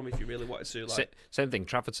drink from if you really wanted to. Like, same thing,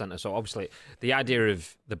 Trafford Centre. So obviously, the idea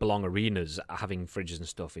of the Belong arenas having fridges and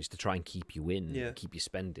stuff is to try and keep you in, keep you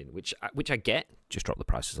spending, which I get. Just drop the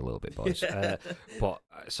prices a little bit, boys. But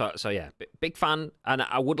so yeah, big fan, and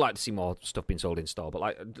I would like to see more stuff being sold in store. But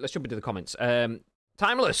like, let's jump into the comments.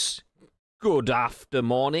 Timeless, good after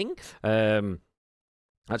morning.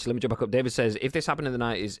 Actually, let me jump back up. David says, if this happened in the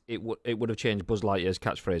 90s, it would have changed Buzz Lightyear's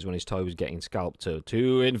catchphrase when his toy was getting scalped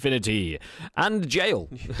to infinity and jail.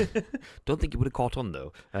 Don't think it would have caught on,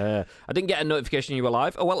 though. I didn't get a notification you were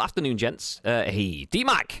live. Oh, well, afternoon, gents.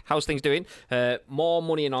 D-Mac, how's things doing? More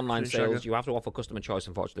money in online sales. You have to offer customer choice,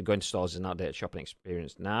 unfortunately. Going to stores is an outdated shopping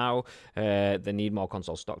experience now. They need more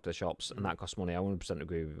console stock to the shops, and that costs money. I 100%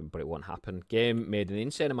 agree with him, but it won't happen. Game made an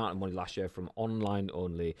insane amount of money last year from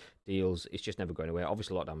online-only deals. It's just never going away.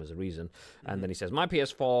 Obviously, lockdown was a reason. And then he says, my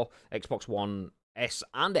PS4, Xbox One S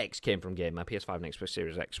and X came from Game. My PS5 and Xbox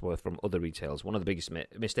Series X were from other retailers. One of the biggest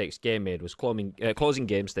mistakes Game made was closing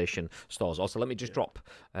Game Station stores. Also, let me just drop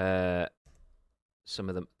some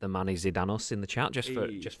of the Manny Zidanos in the chat just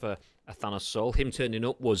for a Thanos soul. Him turning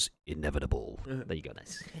up was inevitable. There you go,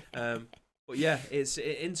 nice. But yeah, it's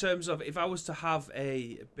in terms of if I was to have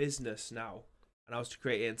a business now and I was to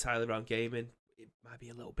create it entirely around gaming, it might be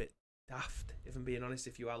a little bit daft, if I'm being honest.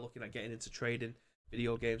 If you are looking at getting into trading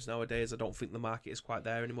video games nowadays, I don't think the market is quite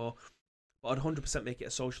there anymore. But I'd 100% make it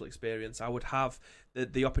a social experience. I would have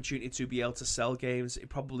the opportunity to be able to sell games. It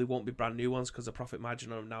probably won't be brand new ones because the profit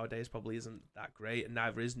margin on them nowadays probably isn't that great, and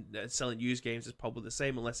neither is selling used games is probably the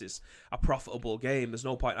same unless it's a profitable game. There's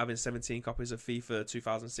no point having 17 copies of FIFA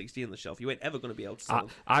 2016 on the shelf. You ain't ever going to be able to sell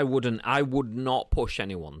them. I would not push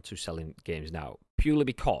anyone to selling games now. Purely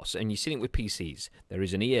because, and you're seeing it with PCs, there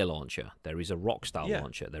is an EA launcher, there is a Rockstar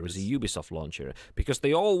launcher, there is a Ubisoft launcher, because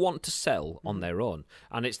they all want to sell on their own.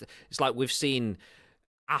 And it's like we've seen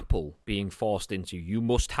Apple being forced into, you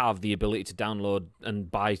must have the ability to download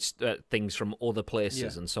and buy things from other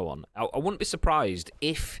places and so on. I wouldn't be surprised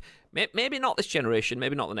if, maybe not this generation,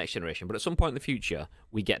 maybe not the next generation, but at some point in the future,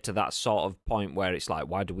 we get to that sort of point where it's like,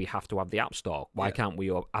 why do we have to have the App Store? Why can't we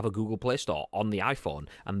have a Google Play Store on the iPhone?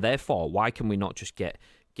 And therefore, why can we not just get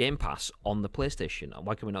Game Pass on the PlayStation? And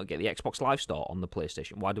why can we not get the Xbox Live Store on the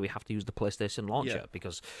PlayStation? Why do we have to use the PlayStation launcher?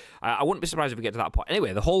 Because I wouldn't be surprised if we get to that point.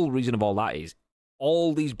 Anyway, the whole reason of all that is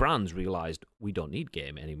all these brands realized we don't need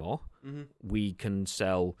Game anymore. We can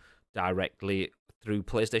sell directly through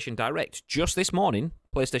PlayStation Direct. Just this morning,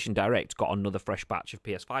 PlayStation Direct got another fresh batch of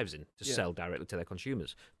PS5s in to sell directly to their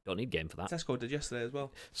consumers. Don't need Game for that. Tesco did yesterday as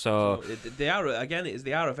well. So they are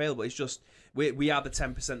available. It's just we are the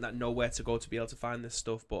 10% that know where to go to be able to find this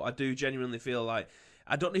stuff. But I do genuinely feel like,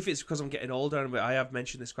 I don't know if it's because I'm getting older, and I have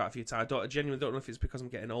mentioned this quite a few times. I genuinely don't know if it's because I'm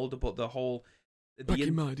getting older, but the whole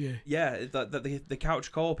the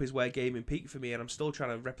couch co-op is where gaming peaked for me, and I'm still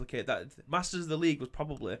trying to replicate that. Masters of the League was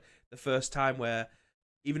probably the first time where,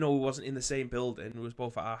 even though we wasn't in the same building, we was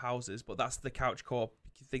both at our houses, but that's the couch co-op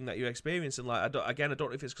thing that you're experiencing. Like, I don't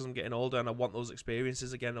know if it's because I'm getting older and I want those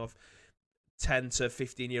experiences again of 10 to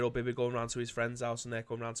 15-year-old baby going around to his friend's house and they're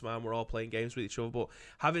coming around to mine, we're all playing games with each other. But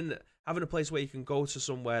having a place where you can go to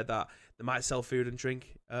somewhere that they might sell food and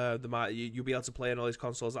drink, you'll be able to play on all these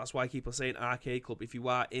consoles. That's why I keep on saying Arcade Club. If you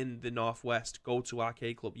are in the Northwest, go to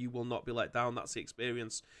Arcade Club. You will not be let down. That's the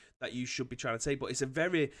experience that you should be trying to take. But it's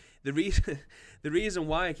the reason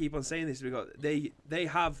why I keep on saying this is because they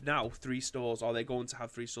have now 3 stores, or they're going to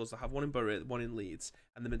have 3 stores. They have one in Bury, one in Leeds,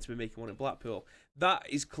 and they're meant to be making one in Blackpool. That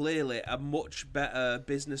is clearly a much better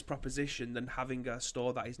business proposition than having a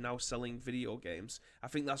store that is now selling video games. I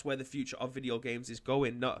think that's where the future of video games is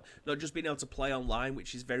going. Not just being able to play online,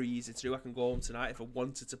 which is very easy to do. I can go home tonight if I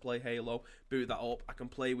wanted to play Halo, boot that up. I can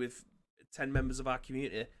play with 10 members of our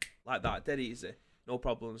community like that, dead easy. No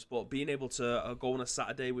problems. But being able to go on a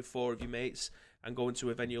Saturday with 4 of your mates and going to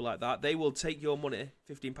a venue like that, they will take your money,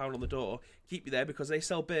 £15 on the door, keep you there because they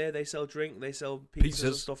sell beer, they sell drink, they sell pizzas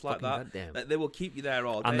and stuff like that. They will keep you there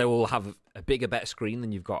all day. And they will have a bigger, better screen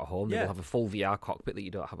than you've got at home. They will have a full VR cockpit that you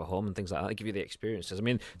don't have at home and things like that. They give you the experiences. I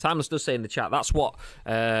mean, Timeless does say in the chat, that's what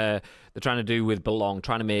they're trying to do with Belong,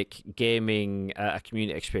 trying to make gaming a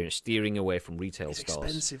community experience, steering away from retail stores.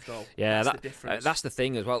 It's expensive, though. Yeah, that's the difference. That's the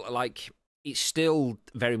thing as well. Like, it's still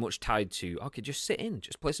very much tied to, okay, just sit in,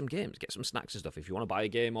 just play some games, get some snacks and stuff if you want to buy a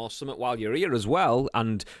game or something while you're here as well.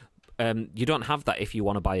 And you don't have that if you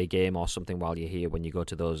want to buy a game or something while you're here when you go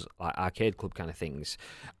to those like arcade club kind of things.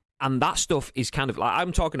 And that stuff is kind of like,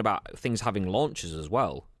 I'm talking about things having launches as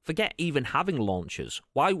well. Forget even having launches.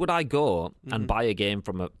 Why would I go and buy a game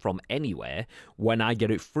from anywhere when I get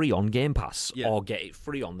it free on Game Pass or get it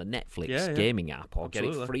free on the Netflix gaming app or get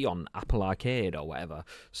it free on Apple Arcade or whatever?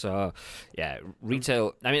 So, yeah,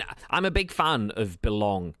 retail. I mean, I'm a big fan of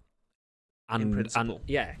Belong. And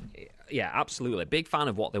yeah, absolutely. Big fan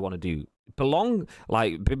of what they want to do. Belong,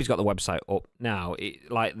 like, Bibby's got the website up now.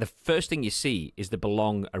 Like, the first thing you see is the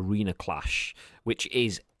Belong Arena Clash, which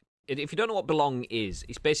is, if you don't know what Belong is,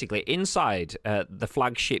 it's basically inside the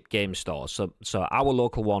flagship game store. So our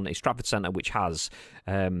local one is Stratford Centre, which has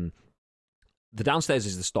the downstairs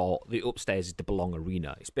is the store, the upstairs is the Belong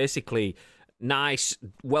Arena. It's basically nice,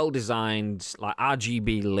 well-designed, like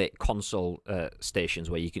RGB lit console stations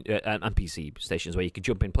where you can and PC stations where you can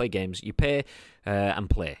jump in, play games. You pay and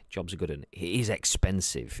play. Jobs are good, and it is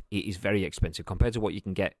expensive. It is very expensive compared to what you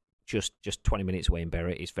can get just 20 minutes away in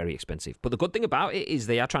Bury. It's very expensive. But the good thing about it is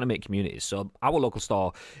they are trying to make communities. So our local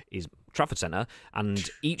store is Trafford Centre, and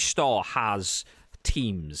each store has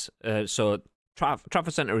teams. So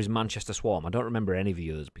Trafford Centre is Manchester Swarm. I don't remember any of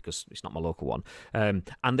the others because it's not my local one.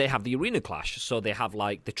 And they have the Arena Clash. So they have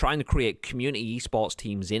they're trying to create community esports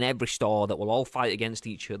teams in every store that will all fight against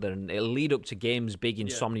each other, and it'll lead up to Games Big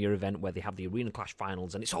Insomnia event where they have the Arena Clash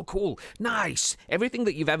finals, and it's all cool. Nice. Everything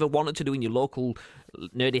that you've ever wanted to do in your local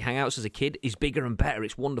nerdy hangouts as a kid is bigger and better.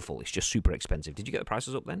 It's wonderful. It's just super expensive. Did you get the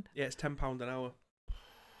prices up then? Yeah, it's £10 an hour.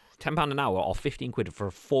 £10 an hour or 15 quid for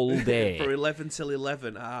a full day. For 11 till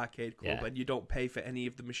 11 at Arcade Club, and you don't pay for any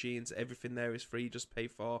of the machines. Everything there is free. You just pay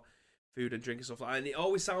for food and drink and stuff like that. And it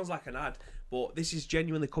always sounds like an ad, but this is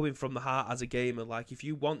genuinely coming from the heart as a gamer. Like, if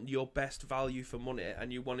you want your best value for money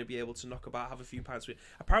and you want to be able to knock about, have a few pints with...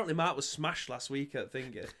 Apparently Mark was smashed last week at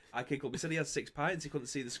Arcade Club. He said he had 6 pints, he couldn't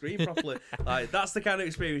see the screen properly. Like, that's the kind of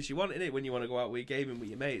experience you want, innit, when you want to go out with gaming with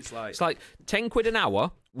your mates. It's like 10 quid an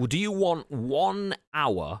hour. Well, do you want 1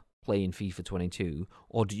 hour playing FIFA 22,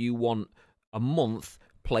 or do you want a month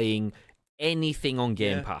playing anything on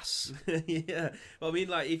Game Pass? Yeah. Well, I mean,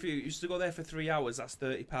 like, if you used to go there for 3 hours, that's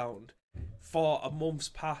 £30. For a month's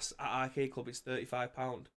pass at Arcade Club, it's £35.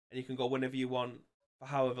 And you can go whenever you want, for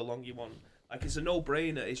however long you want. Like, it's a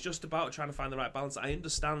no-brainer. It's just about trying to find the right balance. I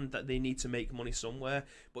understand that they need to make money somewhere,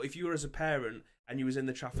 but if you were as a parent and you was in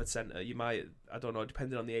the Trafford Centre, you might, I don't know,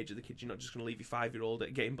 depending on the age of the kid, you're not just going to leave your 5-year-old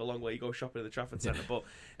at Game Belong where you go shopping at the Trafford Centre. But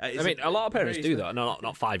I mean, a lot of parents do that. No,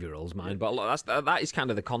 not 5-year-olds, mind, but that is kind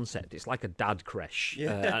of the concept. It's like a dad creche.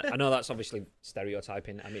 Yeah. I know that's obviously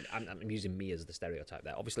stereotyping. I mean, I'm using me as the stereotype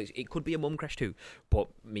there. Obviously, it could be a mum creche too, but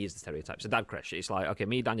me as the stereotype. So dad creche, it's like, okay,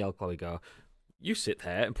 me, Danielle, Chloe go, you sit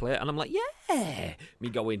there and play it, and I'm like, yeah. Me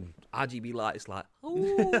going RGB lights, like,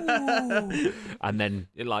 ooh, and then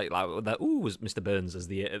that. Ooh, was Mr. Burns as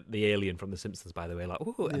the alien from The Simpsons, by the way, like,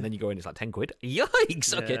 ooh, and then you go in, it's like 10 quid.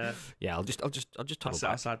 Yikes! Okay, yeah, I'll just tunnel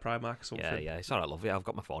back. Outside Primark or something. Yeah, it's all right, love. Yeah, I've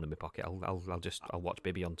got my phone in my pocket. I'll watch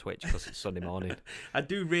Bibby on Twitch because it's Sunday morning. I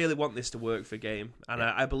do really want this to work for Game, and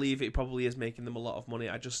I believe it probably is making them a lot of money.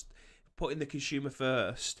 I just putting the consumer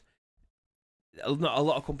first. Not a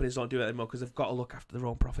lot of companies don't do it anymore because they've got to look after their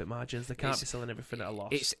own profit margins. They can't be selling everything at a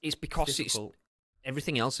loss. It's because it's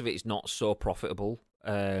everything else of it is not so profitable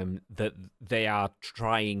that they are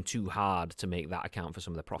trying too hard to make that account for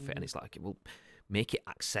some of the profit. And it's like, well, make it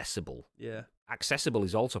accessible. Yeah, accessible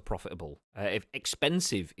is also profitable. If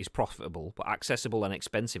expensive is profitable, but accessible and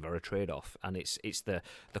expensive are a trade-off, and it's the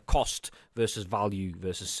cost versus value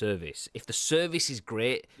versus service. If the service is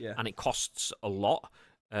great and it costs a lot,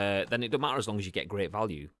 then it don't matter as long as you get great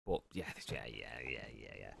value. But yeah.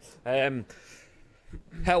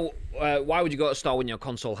 Hell, why would you go to a store when your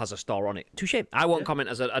console has a store on it? Touche. I won't comment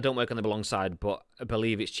as I don't work on the Belong side, but I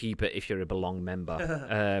believe it's cheaper if you're a Belong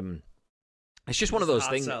member. It's just one of those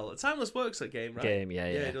things. Timeless works at Game, right? Game, yeah,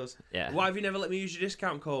 it does. Yeah. Why have you never let me use your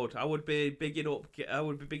discount code? I would be bigging up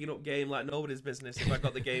Game like nobody's business if I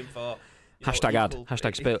got the game for Hashtag ad.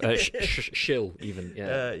 Hashtag shill even.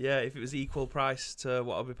 Yeah. Yeah, if it was equal price to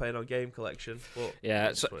what I'll be paying on Game Collection. But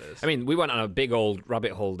yeah, so, I mean, we went on a big old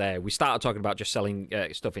rabbit hole there. We started talking about just selling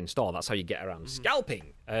stuff in store. That's how you get around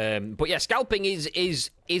scalping. But yeah, scalping is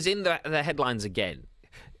in the headlines again.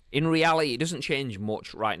 In reality, it doesn't change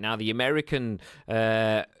much right now. The American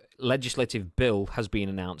legislative bill has been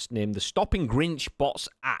announced, named the Stopping Grinch Bots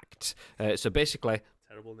Act. So basically,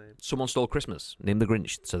 terrible name. Someone stole Christmas. Named the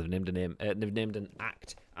Grinch. So they've named a name. They've named an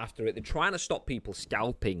act after it. They're trying to stop people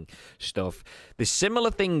scalping stuff. There's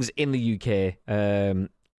similar things in the UK.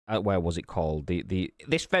 Where was it called?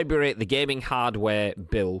 This February, the gaming hardware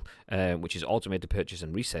bill, which is automated purchase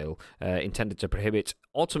and resale, intended to prohibit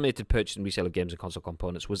automated purchase and resale of games and console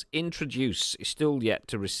components, was introduced. It's still yet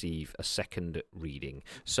to receive a second reading.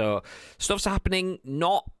 So stuff's happening,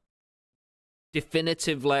 not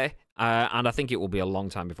definitively, and I think it will be a long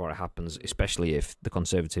time before it happens, especially if the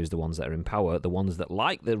Conservatives, the ones that are in power, the ones that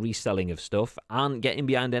like the reselling of stuff, aren't getting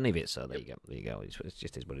behind any of it. So there you go. It's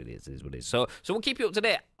just is what it is. It is what it is. So we'll keep you up to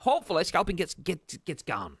date. Hopefully, scalping gets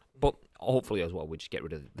gone, but hopefully as well, we just get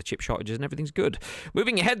rid of the chip shortages and everything's good.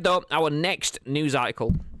 Moving ahead, though, our next news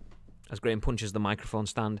article, as Graham punches the microphone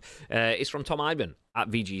stand, is from Tom Ivan at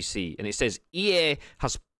VGC, and it says EA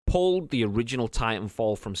has pulled the original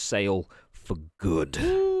Titanfall from sale for good.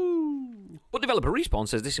 But developer Respawn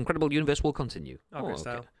says this incredible universe will continue. Okay,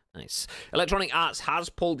 style. Nice. Electronic Arts has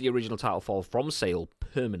pulled the original Titanfall from sale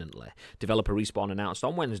permanently. Developer Respawn announced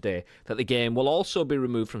on Wednesday that the game will also be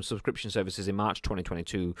removed from subscription services in March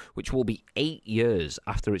 2022, which will be 8 years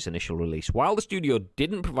after its initial release. While the studio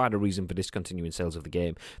didn't provide a reason for discontinuing sales of the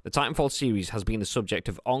game, the Titanfall series has been the subject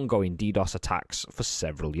of ongoing DDoS attacks for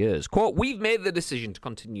several years. Quote, "We've made the decision to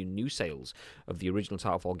continue new sales of the original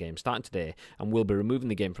Titanfall game starting today, and we'll be removing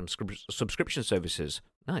the game from subscription services."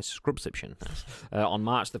 Nice, Scrubception. Nice. On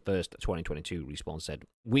March the 1st, 2022, Respawn said,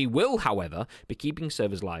 "We will, however, be keeping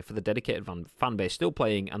servers live for the dedicated fan base still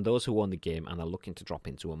playing and those who own the game and are looking to drop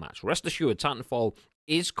into a match. Rest assured, Titanfall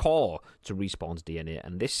is core to Respawn's DNA,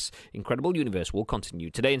 and this incredible universe will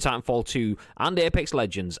continue today in Titanfall 2 and Apex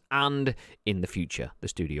Legends and in the future," the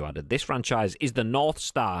studio added. "This franchise is the North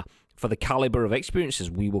Star for the caliber of experiences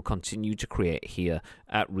we will continue to create here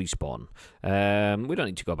at Respawn." We don't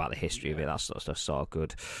need to go about the history of it. That sort of stuff's so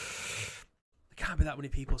good. There can't be that many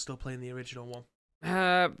people still playing the original one.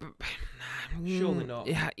 Surely not.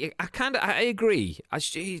 Yeah, I agree.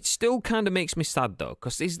 It still kind of makes me sad though,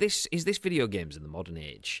 because is this video games in the modern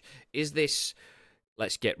age? Is this,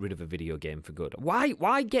 let's get rid of a video game for good?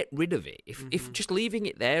 Why get rid of it? If just leaving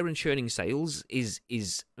it there and churning sales is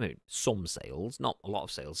I mean, some sales, not a lot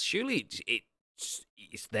of sales. Surely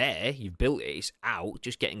it's there. You've built it. It's out.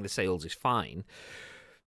 Just getting the sales is fine.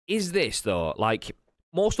 Is this though, like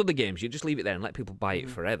most other games, you just leave it there and let people buy it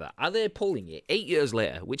forever? Are they pulling it 8 years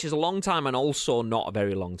later, which is a long time and also not a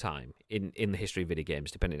very long time in the history of video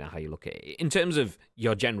games, depending on how you look at it? In terms of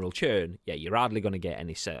your general churn, yeah, you're hardly going to get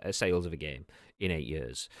any sales of a game in 8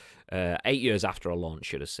 years. 8 years after a launch,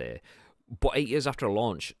 should I say. But 8 years after a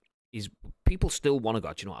launch, is people still want to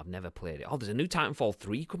go, do you know what, I've never played it. Oh, there's a new Titanfall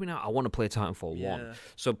 3 coming out. I want to play Titanfall 1.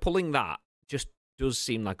 So pulling that just does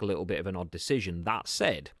seem like a little bit of an odd decision. That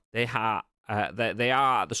said, they are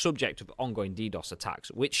the subject of ongoing DDoS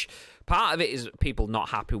attacks, which part of it is people not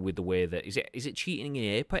happy with the way that is it cheating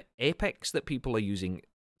in Apex that people are using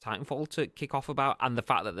Titanfall to kick off about, and the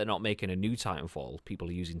fact that they're not making a new Titanfall, people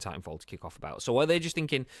are using Titanfall to kick off about. So are they just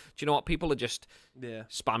thinking, do you know what, people are just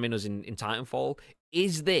spamming us in Titanfall?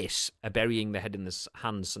 Is this a burying the head in the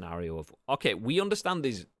hands scenario of, okay, we understand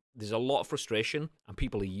there's a lot of frustration and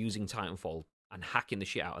people are using Titanfall and hacking the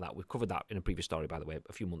shit out of that. We've covered that in a previous story, by the way,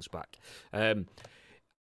 a few months back.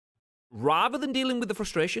 Rather than dealing with the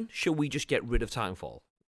frustration, should we just get rid of Titanfall?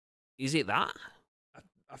 Is it that?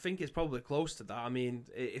 I think it's probably close to that. I mean,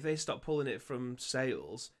 if they stop pulling it from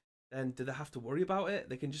sales, then do they have to worry about it?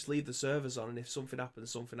 They can just leave the servers on, and if something happens,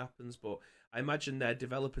 something happens. But I imagine their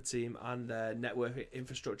developer team and their network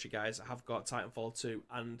infrastructure guys have got Titanfall 2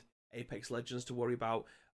 and Apex Legends to worry about,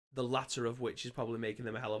 the latter of which is probably making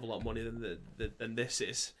them a hell of a lot of money than this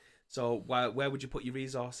is. So where would you put your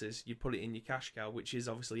resources? You put it in your cash cow, which is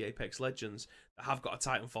obviously Apex Legends. They have got a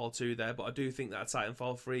Titanfall 2 there, but I do think that a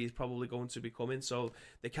Titanfall 3 is probably going to be coming. So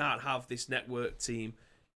they can't have this network team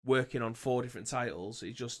working on 4 different titles.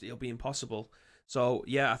 It'll be impossible. So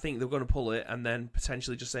yeah, I think they're going to pull it and then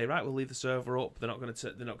potentially just say, right, we'll leave the server up. They're not going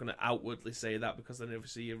to outwardly say that, because then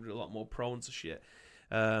obviously you're a lot more prone to shit.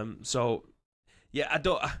 So yeah,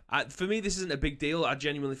 for me, this isn't a big deal. I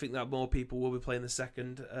genuinely think that more people will be playing the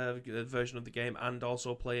second version of the game and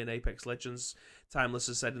also playing Apex Legends. Timeless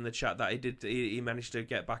has said in the chat that he managed to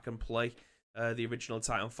get back and play the original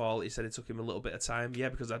Titanfall. He said it took him a little bit of time. Yeah,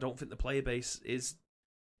 because I don't think the player base is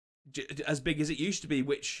as big as it used to be,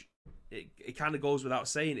 which it kind of goes without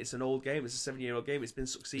saying. It's an old game. It's a 7-year-old game. It's been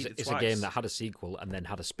succeeded it's twice. a game that had a sequel and then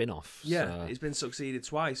had a spin-off. Yeah, so. it's been succeeded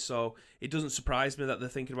twice, so it doesn't surprise me that they're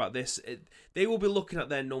thinking about this. They will be looking at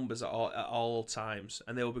their numbers at all times,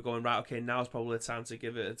 and they will be going, right, okay, now's probably the time to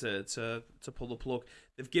give it to pull the plug.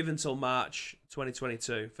 They've given till March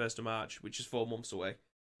 2022, 1st of March, which is 4 months away.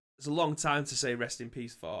 It's a long time to say rest in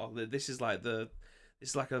peace for. This is like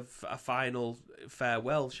a final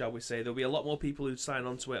farewell, shall we say. There'll be a lot more people who sign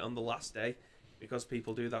on to it on the last day, because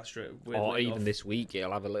people do that straight. Or even this week,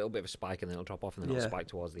 it'll have a little bit of a spike and then it'll drop off and then it'll spike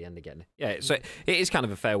towards the end again. Yeah, so it is kind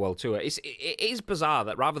of a farewell tour. It is bizarre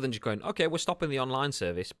that rather than just going, okay, we're stopping the online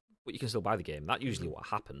service, but you can still buy the game. That's usually what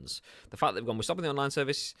happens. The fact that they've gone, we're stopping the online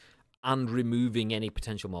service and removing any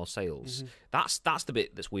potential more sales. That's the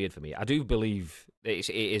bit that's weird for me. I do believe it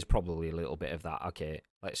is probably a little bit of that. Okay,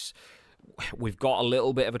 we've got a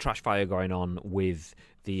little bit of a trash fire going on with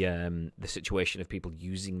the situation of people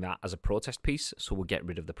using that as a protest piece, so we'll get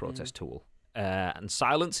rid of the protest tool. And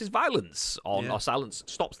silence is violence, or silence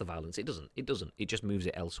stops the violence. It doesn't. It just moves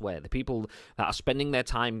it elsewhere. The people that are spending their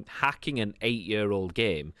time hacking an 8-year-old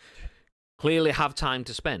game clearly have time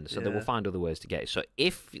to spend, so they will find other ways to get it. So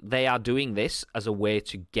if they are doing this as a way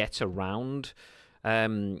to get around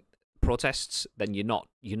protests, then you're not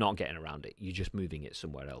getting around it. You're just moving it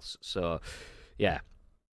somewhere else. So, yeah.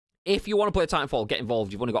 If you want to play Titanfall, get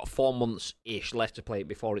involved. You've only got 4 months-ish left to play it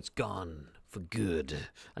before it's gone for good.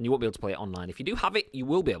 And you won't be able to play it online. If you do have it, you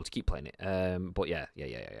will be able to keep playing it. But yeah.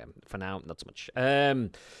 For now, not so much.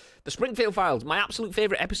 The Springfield Files, my absolute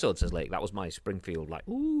favourite episode, says Lake. That was my Springfield,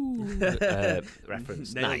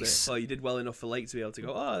 reference. Nice. Well, you did well enough for Lake to be able to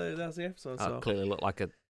go, oh, that's the episode. I clearly look like a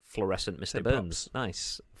fluorescent Mr. Burns.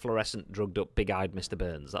 Nice. Fluorescent, drugged up, big-eyed Mr.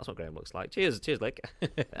 Burns. That's what Graham looks like. Cheers, Lake.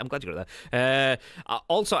 I'm glad you got there.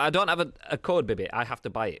 Also, I don't have a code, baby. I have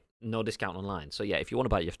to buy it. No discount online. So, yeah, if you want to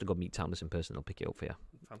buy it, you have to go meet Townless in person. They'll pick it up for you.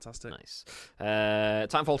 Fantastic. Nice.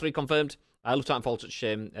 Titanfall 3 confirmed. I love Titanfall, such a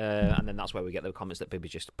shame. And then that's where we get the comments that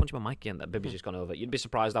Bibby's just punching my mic again, that Bibby's just gone over. You'd be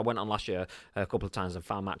surprised. I went on last year a couple of times and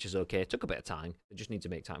found matches okay. It took a bit of time. They just need to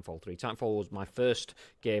make Titanfall 3. Titanfall was my first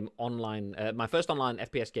game online, my first online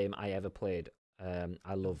FPS game I ever played.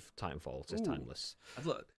 I love Titanfall. It's timeless.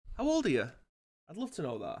 How old are you? I'd love to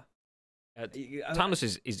know that. Timeless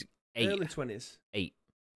is 8. Early 20s. 8.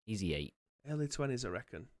 Easy 8. Early 20s, I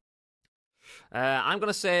reckon. I'm going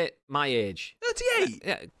to say my age. 38?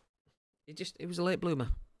 Yeah. It was a late bloomer.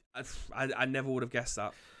 I never would have guessed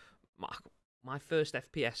that. My first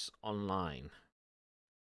FPS online,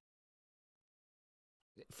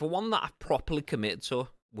 for one that I properly committed to,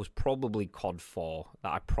 was probably COD 4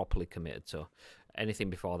 that I properly committed to. Anything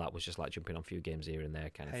before that was just like jumping on a few games here and there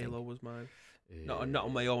kind of thing. Halo was mine. Not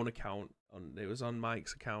on my own account. It was on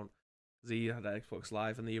Mike's account. He had Xbox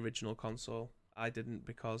Live and the original console. I didn't,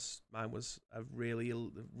 because mine was a really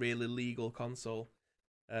legal console.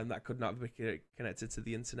 That could not be connected to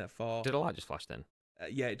the internet for. Did a light just flash then?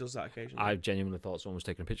 Yeah, it does that occasionally. I genuinely thought someone was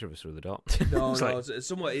taking a picture of us through the door. No,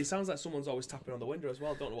 it sounds like someone's always tapping on the window as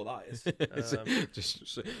well. Don't know what that is.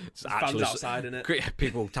 Just fans outside, innit?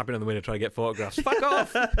 People tapping on the window trying to get photographs. Fuck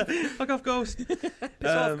off! Fuck off, Ghost! Piss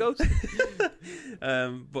off, Ghost!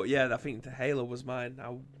 But yeah, I think the Halo was mine.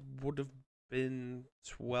 I would have been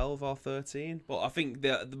 12 or 13, but I think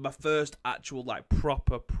my first actual like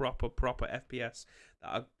proper FPS that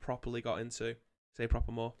I properly got into. Say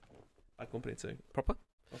proper more. Bad Company 2. Proper?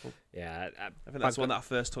 Yeah. I think that's the one that I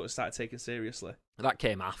first started taking seriously. That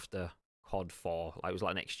came after COD 4. Like, it was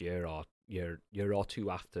like next year or year or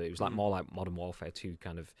two after. It was like more like Modern Warfare 2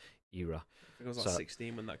 kind of era. I think I was like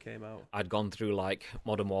 16 when that came out. I'd gone through like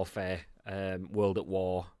Modern Warfare, World at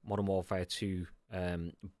War, Modern Warfare 2,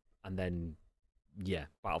 and then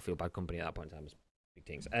Battlefield Bad Company at that point in time was big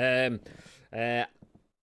things.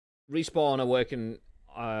 Respawn are working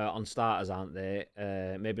on starters, aren't they?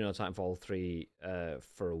 Maybe no Titanfall 3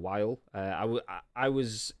 for a while. I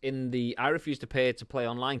was in the I refused to pay to play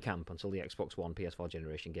online camp until the Xbox One PS4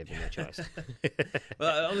 generation gave me no choice.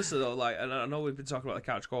 Well, honestly though, like, and I know we've been talking about the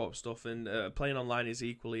couch co-op stuff, and playing online is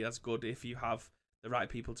equally as good if you have the right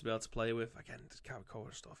people to be able to play with. Again, the couch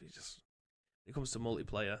co-op stuff is just, when it comes to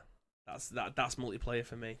multiplayer, that's multiplayer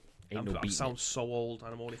for me. I sound so old,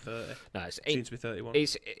 and I'm only 30. No, soon to be 31.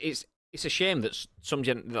 It's a shame that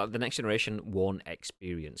the next generation won't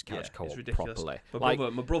experience couch co-op properly. My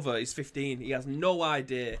brother is 15. He has no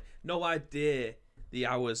idea the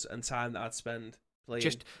hours and time that I'd spend playing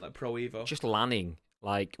like Pro Evo. Just LANing.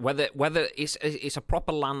 Like whether it's a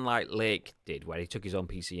proper LAN like Lake did, where he took his own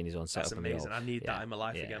PC and his own setup. That's amazing. I need that in my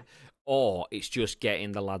life again. or it's just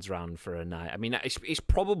getting the lads round for a night. I mean, it's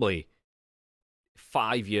probably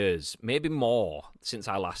 5 years, maybe more, since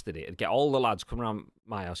I last did it. I'd get all the lads come around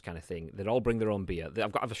my house, kind of thing. They'd all bring their own beer.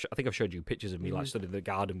 I think I've showed you pictures of me like stood in the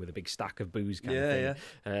garden with a big stack of booze, kind of thing.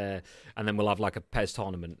 Yeah. And then we'll have like a PES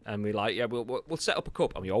tournament, and we like, we'll set up a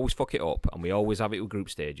cup, and we always fuck it up, and we always have it with group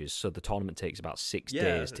stages. So the tournament takes about 6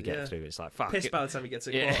 days to get through. It's like fuck. Piss by the time we get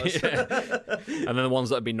to quarters. And then the ones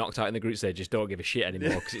that have been knocked out in the group stage just don't give a shit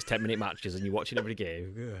anymore because it's 10-minute matches and you're watching every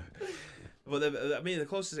game. But the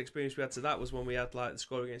closest experience we had to that was when we had like the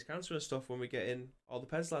Score Against Cancer and stuff. When we get in all the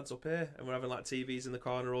PES lads up here, and we're having like TVs in the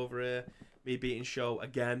corner over here. Me beating Show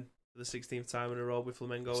again for the 16th time in a row with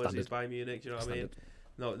Flamengo as Bayern Munich. Do you know what I mean?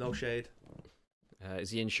 No shade. Is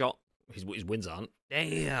he in shot? His wins aren't.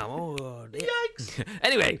 Damn! Oh, damn. Yikes!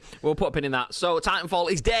 Anyway, we'll put a pin in that. So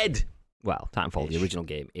Titanfall is dead. Well, Titanfall, the original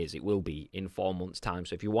game, it will be in 4 months' time.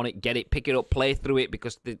 So if you want it, get it, pick it up, play through it,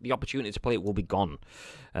 because the opportunity to play it will be gone.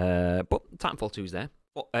 But Titanfall 2 is there.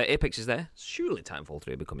 Apex is there. Surely Titanfall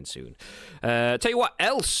 3 will be coming soon. Tell you what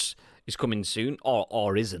else is coming soon,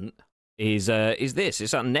 or isn't, is this.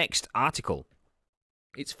 It's our next article.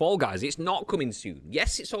 It's Fall Guys. It's not coming soon.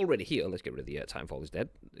 Yes, it's already here. Let's get rid of the Titanfall is dead.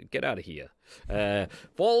 Get out of here.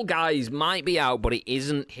 Fall Guys might be out, but it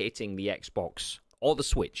isn't hitting the Xbox or the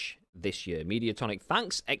Switch this year. Mediatonic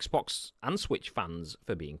thanks Xbox and Switch fans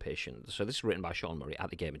for being patient. So this is written by Sean Murray at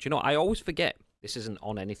The Gamer. Do you know, I always forget this isn't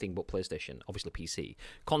on anything but PlayStation, obviously PC.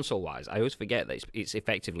 Console-wise, I always forget that it's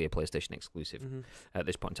effectively a PlayStation exclusive at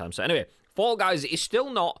this point in time. So anyway, Fall Guys is still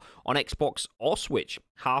not on Xbox or Switch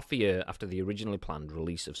half a year after the originally planned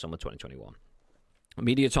release of summer 2021.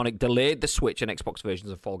 Mediatonic delayed the Switch and Xbox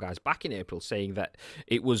versions of Fall Guys back in April, saying that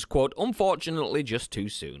it was, quote, unfortunately just too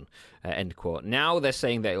soon, end quote. Now they're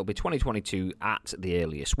saying that it'll be 2022 at the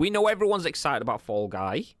earliest. We know everyone's excited about Fall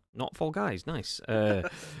Guy. Not Fall Guys, nice. Coming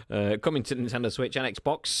to Nintendo Switch and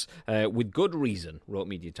Xbox with good reason, wrote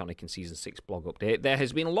Mediatonic in Season 6 blog update. There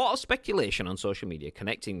has been a lot of speculation on social media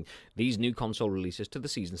connecting these new console releases to the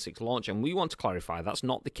Season 6 launch, and we want to clarify that's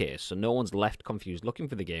not the case, so no one's left confused looking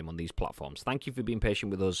for the game on these platforms. Thank you for being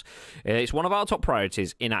patient with us. It's one of our top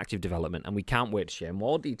priorities in active development, and we can't wait to share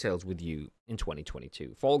more details with you in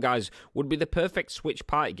 2022. Fall Guys would be the perfect Switch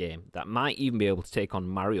party game that might even be able to take on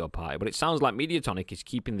Mario Party, but it sounds like Mediatonic is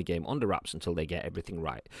keeping the game under wraps until they get everything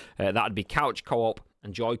right. That'd be couch co-op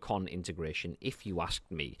and Joy-Con integration, if you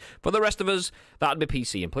asked me. For the rest of us, that'd be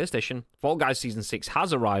PC and PlayStation. Fall Guys Season 6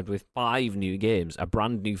 has arrived with 5 new games, a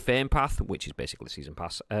brand new Fame Path, which is basically Season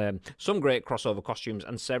Pass, some great crossover costumes,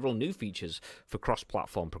 and several new features for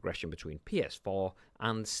cross-platform progression between PS4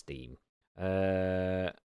 and Steam.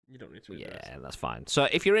 You don't need to. Yeah, that's fine. So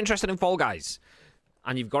if you're interested in Fall Guys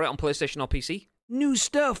and you've got it on PlayStation or PC, new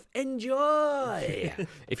stuff, enjoy.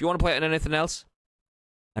 If you want to play it on anything else,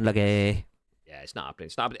 unlucky. Yeah, it's not happening.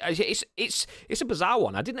 It's not happening. It's a bizarre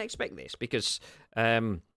one. I didn't expect this because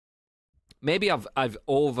maybe I've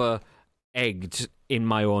over-egged in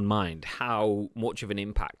my own mind how much of an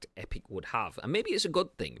impact Epic would have. And maybe it's a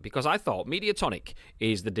good thing, because I thought Mediatonic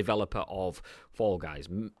is the developer of Fall Guys.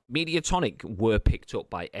 Mediatonic were picked up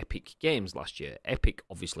by Epic Games last year. Epic,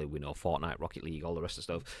 obviously, we know Fortnite, Rocket League, all the rest of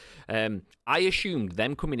the stuff. I assumed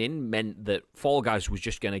them coming in meant that Fall Guys was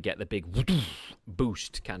just going to get the big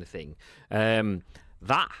boost kind of thing.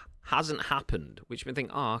 That hasn't happened, which made me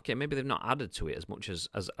think, okay, maybe they've not added to it as much as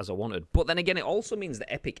I wanted. But then again, it also means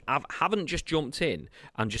that Epic haven't just jumped in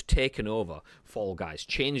and just taken over Fall Guys,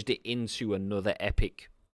 changed it into another Epic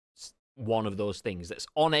one of those things that's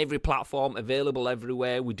on every platform, available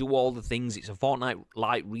everywhere. We do all the things. It's a Fortnite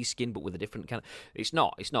light reskin, but with a different kind of... It's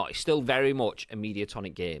not. It's still very much a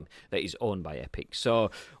Mediatonic game that is owned by Epic.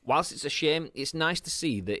 So whilst it's a shame, it's nice to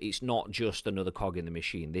see that it's not just another cog in the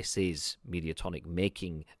machine. This is Mediatonic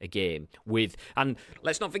making a game with... And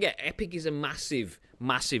let's not forget, Epic is a massive,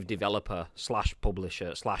 massive developer /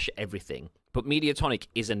 publisher / everything. But Mediatonic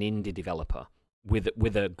is an indie developer with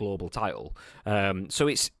a global title. So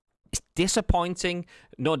it's disappointing,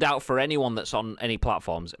 no doubt, for anyone that's on any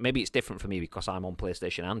platforms. Maybe it's different for me because I'm on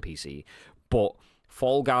PlayStation and PC, but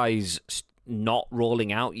Fall Guys not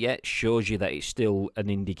rolling out yet shows you that it's still an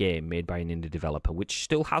indie game made by an indie developer, which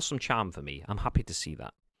still has some charm for me. I'm happy to see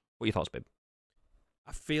that. What are your thoughts, babe?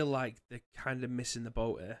 I feel like they're kind of missing the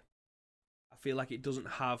boat here. I feel like it doesn't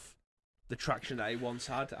have the traction that it once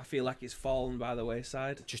had. I feel like it's fallen by the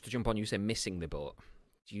wayside. Just to jump on, you say missing the boat.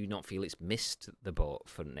 Do you not feel it's missed the boat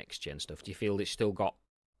for next gen stuff? Do you feel it's still got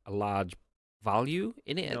a large value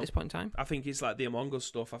in it at No. this point in time. I think it's like the Among Us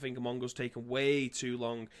stuff. I think Among Us taken way too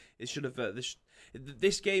long. It should have.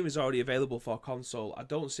 This game is already available for console. I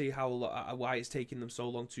don't see why it's taking them so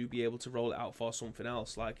long to be able to roll it out for something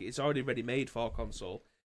else. Like, it's already ready made for console.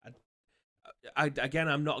 Again,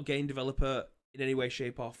 I'm not a game developer in any way,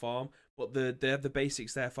 shape, or form, but they have the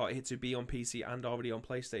basics there for it to be on PC and already on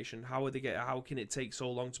PlayStation. How can it take so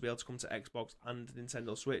long to be able to come to Xbox and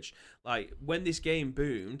Nintendo Switch? Like, when this game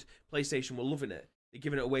boomed, PlayStation were loving it. They're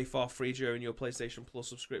giving it away for free during your PlayStation Plus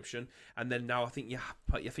subscription, and then now I think you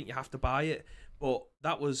have to buy it. But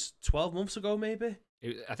that was 12 months ago, maybe.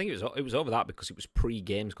 I think it was over that because it was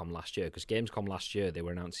pre-Gamescom last year. Because Gamescom last year they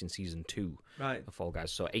were announcing season 2 of Fall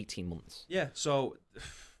Guys, so 18 months. Yeah, so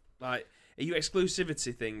like, your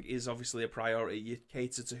exclusivity thing is obviously a priority. You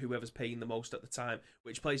cater to whoever's paying the most at the time,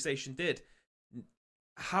 which PlayStation did.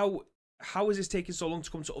 How is this taking so long to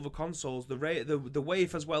come to other consoles? The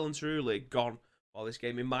wave has well and truly gone for this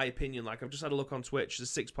game, in my opinion. Like, I've just had a look on Twitch.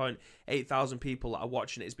 There's 6.8 thousand people that are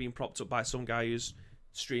watching it. It's being propped up by some guy who's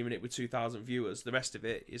streaming it with 2,000 viewers. The rest of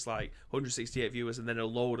it is like 168 viewers and then a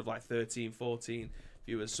load of like 13, 14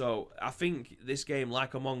 viewers. So I think this game,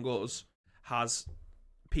 like Among Us, has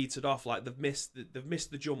petered off. Like, they've missed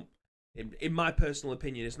the jump, in my personal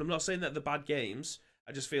opinion. I'm not saying that they're bad games.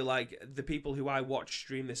 I just feel like the people who I watched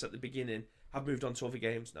stream this at the beginning have moved on to other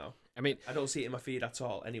games now. I mean, I don't see it in my feed at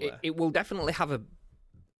all anywhere. It will definitely have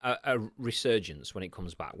a resurgence when it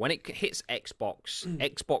comes back. When it hits Xbox,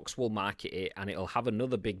 Xbox will market it and it'll have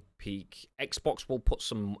another big peak. Xbox will put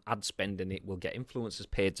some ad spend in it. We'll get influencers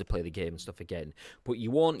paid to play the game and stuff again. But you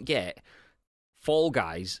won't get Fall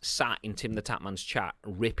Guys sat in Tim the Tatman's chat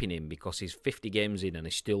ripping him because he's 50 games in and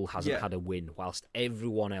he still hasn't had a win, whilst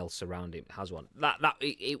everyone else around him has one.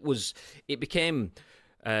 It became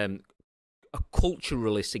a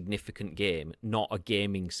culturally significant game, not a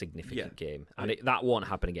gaming significant game, and that won't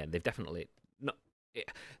happen again. They've definitely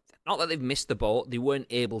not that they've missed the boat. They weren't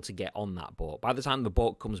able to get on that boat. By the time the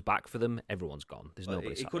boat comes back for them, everyone's gone. There's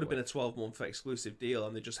nobody. It could have been a 12-month exclusive deal,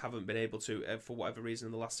 and they just haven't been able to, for whatever reason,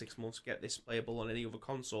 in the last 6 months, get this playable on any other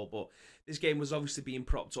console. But this game was obviously being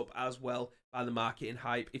propped up as well by the marketing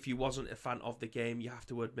hype. If you wasn't a fan of the game, you have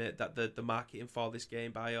to admit that the marketing for this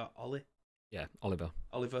game by Oliver, yeah.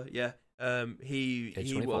 He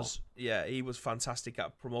was fantastic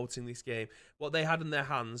at promoting this game. What they had in their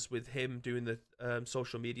hands with him doing the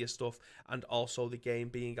social media stuff and also the game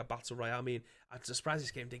being a battle royale. I mean, I'm surprised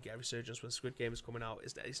this game didn't get a resurgence when Squid Game is coming out.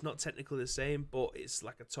 It's not technically the same, but it's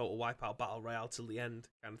like a total wipeout battle royale till the end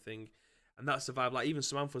kind of thing. And that's the vibe. Like, even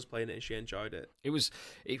Samantha was playing it and she enjoyed it. It was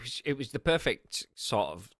the perfect sort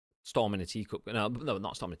of storm in a teacup. No,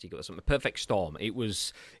 not storm in a teacup. That's the perfect storm. It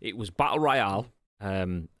was battle royale.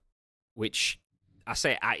 Which I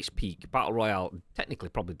say at its peak, Battle Royale technically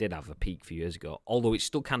probably did have a peak a few years ago, although it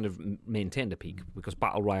still kind of maintained a peak because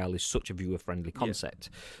Battle Royale is such a viewer-friendly concept.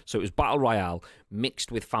 Yeah. So it was Battle Royale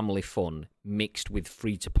mixed with family fun, mixed with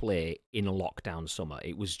free-to-play in a lockdown summer.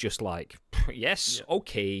 It was just like, yes,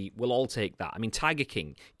 okay, we'll all take that. I mean, Tiger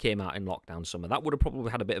King came out in lockdown summer. That would have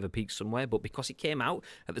probably had a bit of a peak somewhere, but because it came out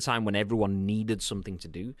at the time when everyone needed something to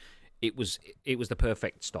do, it was the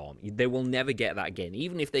perfect storm. They will never get that again.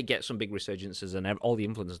 Even if they get some big resurgences and all the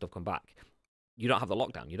influencer stuff come back, you don't have the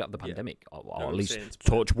lockdown. You don't have the pandemic. Or at least,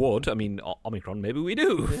 touch wood. I mean, Omicron, maybe we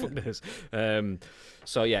do.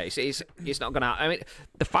 So, yeah, it's not going to... I mean,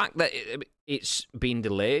 the fact that it's been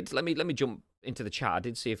delayed... Let me jump into the chat. I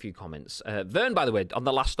did see a few comments. Vern, by the way, on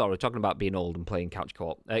the last story, talking about being old and playing couch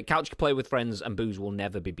co-op. Couch play with friends and booze will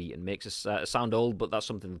never be beaten. Makes us sound old, but that's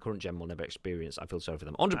something the current gen will never experience. I feel sorry for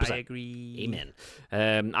them. 100%. I agree.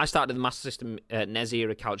 Amen. I started the Master System NES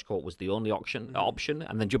era. Couch co-op was the only option.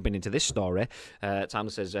 And then jumping into this story,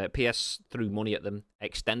 Tyler says, PS threw money at them.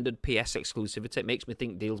 Extended PS exclusivity. It makes me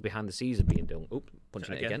think deals behind the scenes are being done. Oop,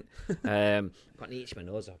 punching it again. Got an itch in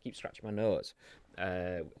my nose. I keep scratching my nose.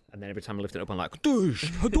 And then every time I lift it up, I'm like,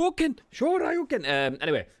 Hadouken, sure, Hadouken.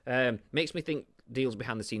 Anyway, makes me think deals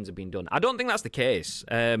behind the scenes have been done. I don't think that's the case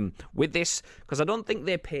with this, because I don't think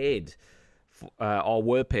they paid or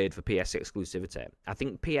were paid for PS exclusivity. I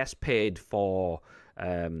think PS paid for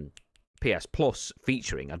PS Plus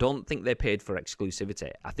featuring. I don't think they paid for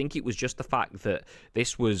exclusivity. I think it was just the fact that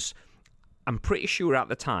this was, I'm pretty sure at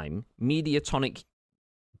the time, Mediatonic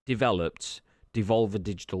developed, Devolver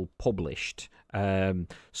Digital published,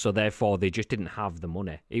 so therefore they just didn't have the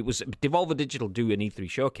money. It was Devolver Digital do an E3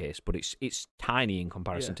 showcase, but it's tiny in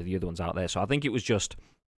comparison to the other ones out there. So I think it was just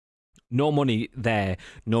no money there,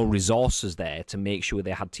 no resources there to make sure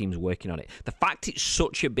they had teams working on it. The fact it's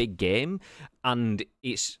such a big game and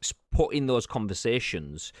it's put in those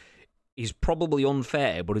conversations is probably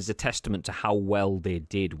unfair, but is a testament to how well they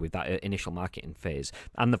did with that initial marketing phase.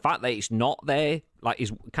 And the fact that it's not there,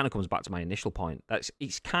 is kind of comes back to my initial point.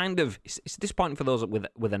 It's disappointing for those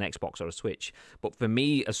with an Xbox or a Switch, but for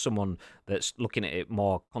me, as someone that's looking at it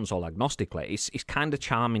more console agnostically, it's kind of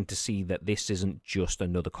charming to see that this isn't just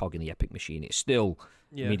another cog in the Epic machine. It's still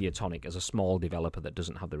Mediatonic as a small developer that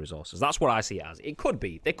doesn't have the resources. That's what I see it as. It could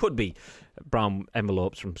be. There could be brown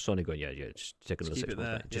envelopes from Sony going, just take another 6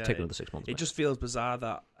 months. Just take another 6 months. It just feels bizarre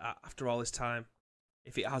that after all this time,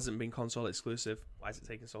 if it hasn't been console exclusive, why is it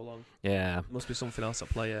taking so long? Yeah. There must be something else at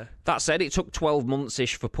play here. That said, it took 12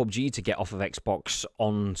 months-ish for PUBG to get off of Xbox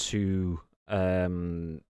onto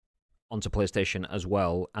PlayStation as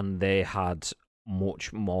well, and they had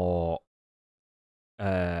much more...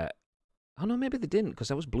 Oh no, maybe they didn't, because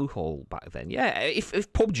that was Bluehole back then. Yeah, if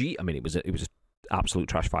PUBG, I mean, it was absolute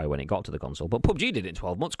trash fire when it got to the console, but PUBG did it in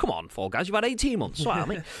 12 months. Come on, Fall Guys, you've had 18 months. So, I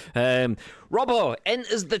mean, Robbo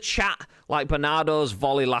enters the chat like Bernardo's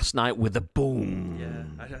volley last night with a boom. Yeah,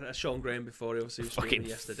 I shot on Graham before he was streaming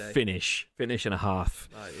yesterday. Finish and a half.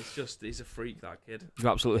 He's a freak, that kid. You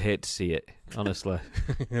absolutely hate to see it, honestly.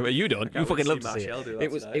 You don't. You fucking love to see it.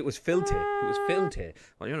 It was filthy. It was filthy.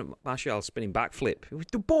 Well, you know, Martial spinning backflip. It was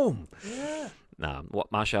the boom. Yeah. Nah,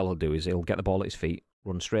 what Martial will do is he'll get the ball at his feet,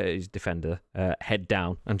 run straight at his defender, head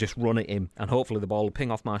down, and just run at him. And hopefully the ball will ping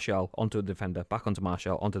off Martial onto the defender, back onto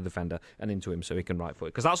Martial, onto the defender, and into him so he can right foot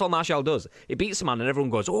it. Because that's all Martial does. He beats the man and everyone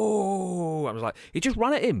goes, oh! I was like, he just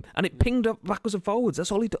ran at him and it pinged up backwards and forwards.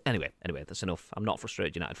 That's all he does. Anyway, that's enough. I'm not a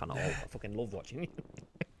frustrated United fan at all. I fucking love watching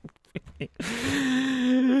it.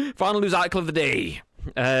 Final news article of the day.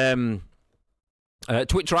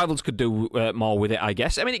 Twitch rivals could do more with it, I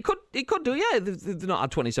guess. I mean, it could do, yeah. They've not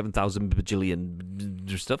had 27,000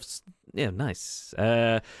 bajillion stuff. Yeah, nice.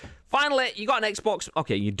 Finally, you got an Xbox.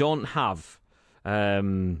 Okay, you don't have...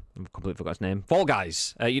 I've completely forgot his name. Fall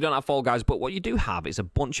Guys. You don't have Fall Guys, but what you do have is a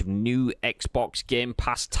bunch of new Xbox Game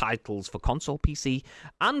Pass titles for console, PC,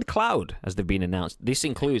 and cloud, as they've been announced. This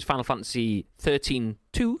includes Final Fantasy 13-2.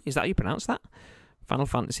 Is that how you pronounce that? Final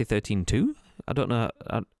Fantasy 13-2? I don't know...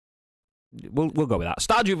 We'll go with that.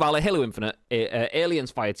 Stardew Valley, Halo Infinite,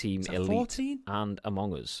 Aliens Fireteam, Elite, 14? And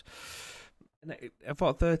Among Us. I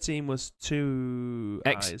thought 13 was 2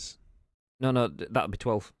 eyes. No, that would be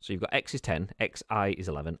 12. So you've got X is 10, XI is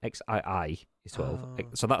 11, XII is 12. Oh.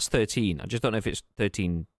 So that's 13. I just don't know if it's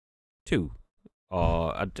 13-2.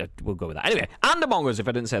 Or we'll go with that. Anyway, and Among Us, if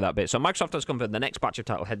I didn't say that bit. So Microsoft has confirmed the next batch of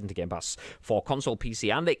titles heading to Game Pass for console,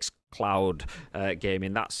 PC, and xCloud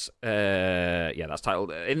gaming. That's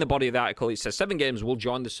titled in the body of the article. It says 7 games will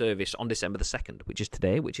join the service on December the 2nd, which is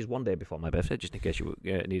today, which is one day before my birthday, just in case you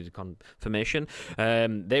needed confirmation.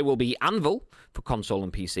 They will be Anvil for console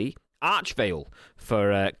and PC, Archvale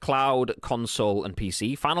for cloud, console, and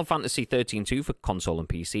PC, Final Fantasy 13-2 for console and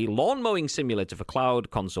PC, Lawn Mowing Simulator for cloud,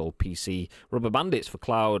 console, PC, Rubber Bandits for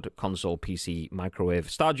cloud, console, PC, Microwave,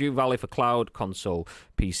 Stardew Valley for cloud, console,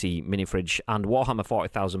 PC, Mini Fridge, and Warhammer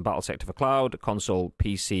 40,000 Battle Sector for cloud, console,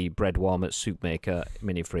 PC, Bread Warmer, Soup Maker,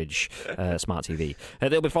 Mini Fridge, Smart TV.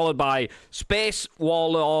 They'll be followed by Space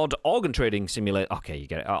Warlord Organ Trading Simulator, okay, you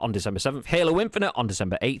get it, on December 7th, Halo Infinite on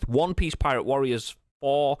December 8th, One Piece Pirate Warriors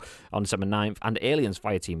 4 on December 9th, and Aliens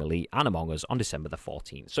Fireteam Elite and Among Us on December the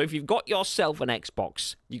 14th. So if you've got yourself an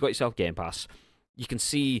Xbox, you've got yourself Game Pass, you can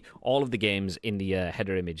see all of the games in the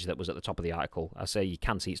header image that was at the top of the article. I say you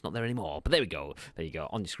can see, it's not there anymore, but there we go. There you go,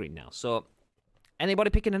 on your screen now. So anybody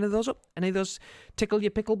picking any of those up? Any of those tickle your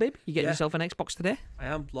pickle, babe? You getting yourself an Xbox today? I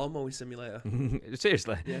am. Lawn Mowing Simulator.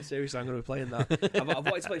 Seriously? Yeah, seriously, I'm going to be playing that. I've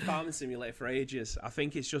wanted to play Farming Simulator for ages. I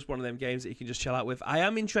think it's just one of them games that you can just chill out with. I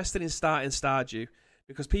am interested in starting Stardew,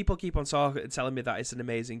 because people keep on telling me that it's an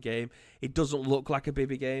amazing game. It doesn't look like a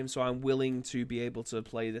baby game, so I'm willing to be able to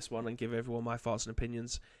play this one and give everyone my thoughts and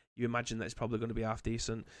opinions. You imagine that it's probably going to be half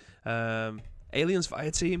decent. Aliens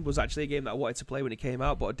Fireteam was actually a game that I wanted to play when it came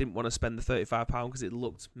out, but I didn't want to spend the £35 because it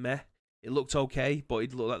looked meh. It looked okay, but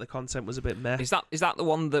it looked like the content was a bit meh. Is that the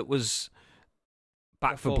one that was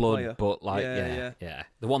Back for Blood, player. But like, yeah.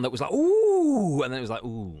 The one that was like, ooh, and then it was like,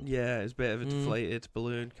 ooh. Yeah, it was a bit of a deflated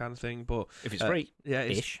balloon kind of thing. But if it's free,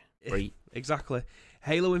 it's free. Exactly.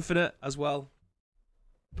 Halo Infinite as well.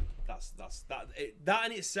 That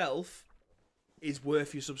in itself is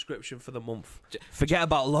worth your subscription for the month. Forget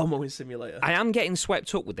about Lawn Mowing Simulator. I am getting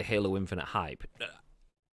swept up with the Halo Infinite hype.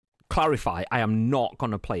 Clarify, I am not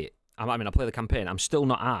going to play it. I mean, I play the campaign. I'm still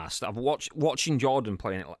not asked. I've watching Jordan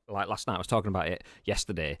playing it like last night. I was talking about it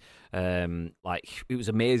yesterday. Like, it was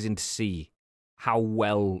amazing to see how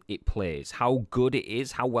well it plays, how good it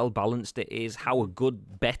is, how well balanced it is, how a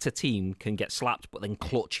better team can get slapped but then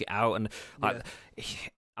clutch it out. And like,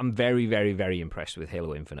 I'm very, very, very impressed with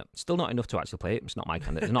Halo Infinite. Still not enough to actually play it. It's not my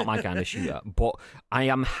kind of shooter. But I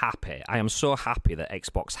am happy. I am so happy that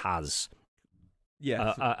Xbox has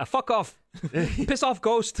a fuck off, piss off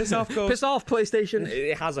Ghost, piss off PlayStation.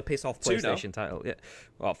 It has a piss off PlayStation title. Yeah,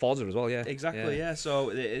 well, Forza as well. Yeah, exactly. Yeah, so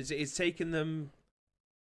it's taken them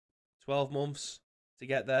 12 months to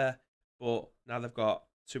get there, but now they've got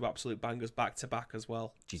 2 absolute bangers back to back as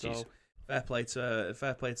well. GG's. So fair play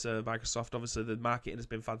to Microsoft. Obviously, the marketing has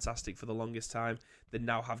been fantastic for the longest time. They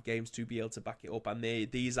now have games to be able to back it up, and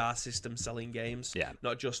these are system selling games. Yeah,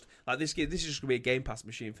 not just like this game. This is just gonna be a Game Pass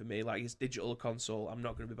machine for me. Like, it's digital console. I'm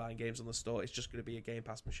not gonna be buying games on the store. It's just gonna be a Game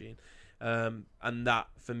Pass machine, and that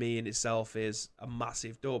for me in itself is a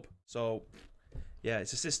massive dub. So yeah,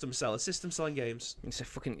 it's a system seller. System selling games. It's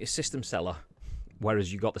a system seller.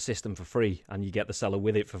 Whereas you got the system for free, and you get the seller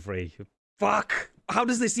with it for free. Fuck! How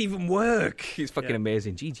does this even work? It's fucking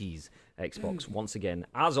amazing. GG's, Xbox, once again.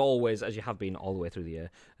 As always, as you have been all the way through the year,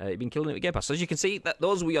 you've been killing it with Game Pass. So as you can see,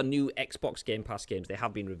 those were your new Xbox Game Pass games. They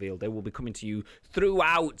have been revealed. They will be coming to you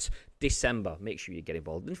throughout December. Make sure you get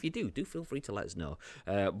involved. And if you do feel free to let us know.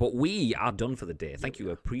 But we are done for the day. Thank you.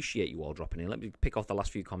 I appreciate you all dropping in. Let me pick off the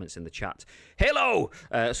last few comments in the chat. Halo!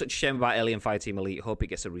 Such a shame about Alien Fireteam Elite. Hope it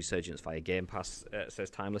gets a resurgence via Game Pass, says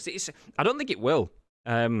Timeless. I don't think it will.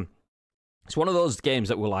 It's one of those games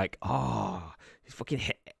that we're like, these fucking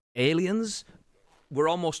aliens. We're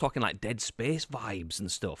almost talking like Dead Space vibes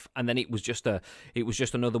and stuff. And then it was just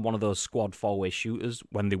another one of those squad 4-way shooters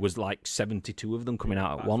when there was like 72 of them coming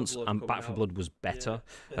out at once, and Back 4 Blood was better.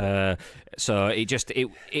 Yeah. So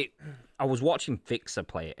I was watching Fixer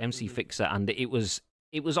play it, MC Fixer, and it was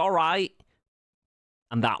all right.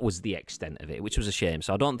 And that was the extent of it, which was a shame.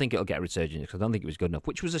 So I don't think it'll get a resurgence because I don't think it was good enough,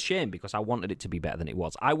 which was a shame because I wanted it to be better than it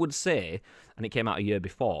was. I would say, and it came out a year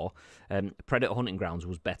before, Predator Hunting Grounds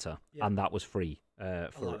was better, and that was free on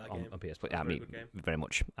PS Plus. Yeah, I mean, very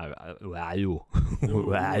much.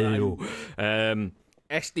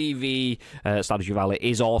 SDV Stardew Valley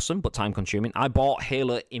is awesome, but time-consuming. I bought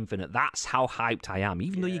Halo Infinite. That's how hyped I am,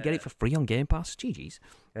 even though you get it for free on Game Pass. GG's.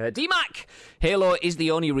 D-Mac! Halo is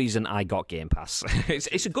the only reason I got Game Pass.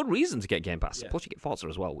 It's a good reason to get Game Pass. Plus, you get Forza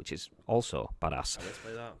as well, which is also badass. Let's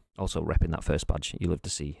play that. Also, repping that first badge. You love to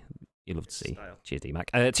see. Style. Cheers,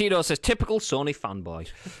 D-Mac. Tito says, typical Sony fanboy.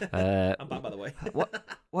 I'm back, by the way.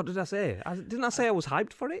 What did I say? Didn't I say I was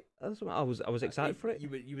hyped for it? I was excited for it.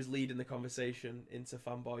 You was leading the conversation into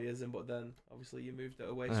fanboyism, but then obviously you moved it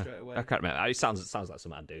away straight away. I can't remember. It sounds like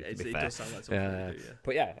something I'd do. It does sound like something I'd do, yeah.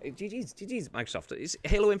 But yeah, GG's Microsoft.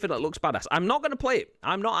 Halo Infinite looks badass. I'm not going to play it.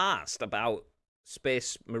 I'm not asked about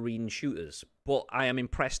space marine shooters, but I am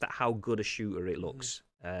impressed at how good a shooter it looks.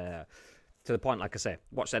 To the point, like I say,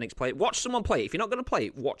 watch Enix play it. Watch someone play it. If you're not going to play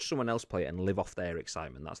it, watch someone else play it and live off their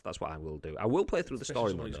excitement. That's what I will do. I will play through the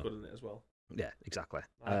story mode. Good in it as well. Yeah, exactly.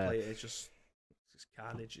 I play it. It's just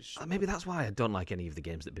carnage. Maybe that's why I don't like any of the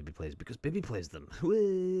games that Bibby plays, because Bibby plays them.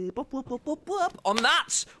 On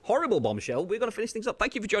that horrible bombshell, we're going to finish things up.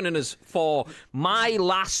 Thank you for joining us for my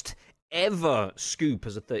last ever scoop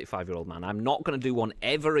as a 35-year-old man. I'm not going to do one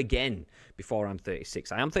ever again before I'm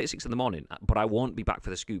 36. I am 36 in the morning, but I won't be back for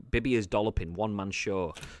the scoop. Bibby is dolloping one-man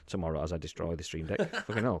show tomorrow as I destroy the stream deck.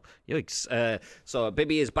 Fucking hell. Yikes. So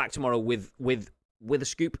Bibby is back tomorrow with a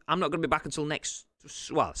scoop. I'm not going to be back until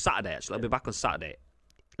Saturday, actually. I'll be back on Saturday.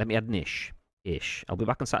 Let me add an ish. I'll be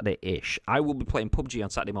back on Saturday-ish. I will be playing PUBG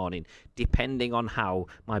on Saturday morning, depending on how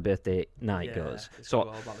my birthday night goes. So all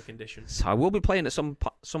about the conditions. So I will be playing at some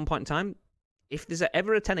point in time. If there's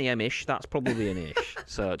ever a 10 a.m.-ish, that's probably an ish.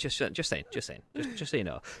 So just saying, just so you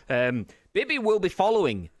know. Bibby will be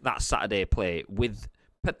following that Saturday play with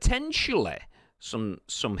potentially some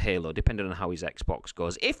Halo, depending on how his Xbox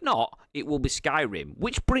goes. If not, it will be Skyrim,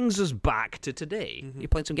 which brings us back to today. You're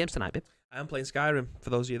playing some games tonight, Bib? I am playing Skyrim, for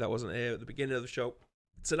those of you that wasn't here at the beginning of the show.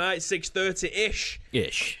 Tonight,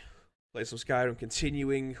 6:30-ish. Play some Skyrim,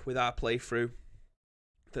 continuing with our playthrough.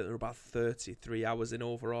 I think they're about 33 hours in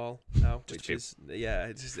overall now, which is,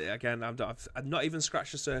 again, I've not even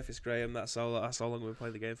scratched the surface, Graham. That's how long we've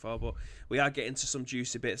played the game for, but we are getting to some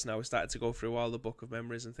juicy bits now. We're starting to go through all the Book of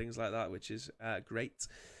Memories and things like that, which is great.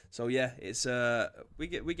 So yeah, it's we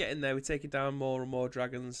get in there, we're taking down more and more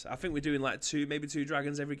dragons. I think we're doing like maybe two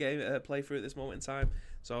dragons every game playthrough at this moment in time.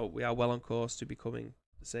 So we are well on course to becoming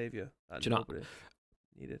the saviour that nobody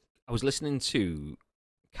needed. I was listening to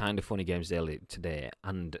Kind of Funny Games Daily today,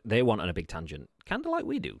 and they went on a big tangent, kind of like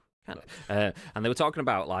we do. And they were talking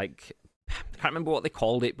about like I can't remember what they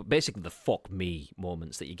called it, but basically the fuck me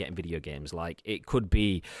moments that you get in video games. Like, it could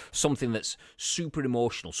be something that's super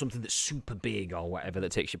emotional, something that's super big or whatever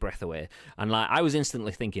that takes your breath away. And like, I was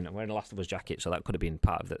instantly thinking, I'm wearing a Last of Us jacket, so that could have been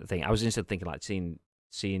part of the thing. I was instantly thinking, like,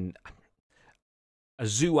 seeing a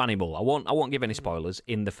zoo animal. I won't give any spoilers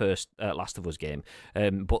in the first Last of Us game.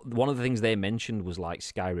 But one of the things they mentioned was like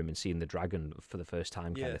Skyrim and seeing the dragon for the first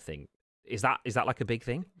time kind of thing. Is that like a big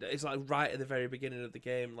thing? It's like right at the very beginning of the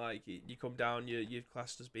game. Like you come down, you're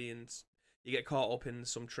classed as being, you get caught up in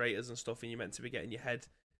some traitors and stuff, and you're meant to be getting your head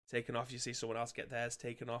taken off. You see someone else get theirs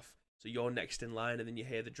taken off, so you're next in line, and then you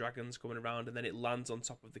hear the dragons coming around, and then it lands on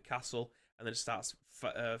top of the castle, and then it starts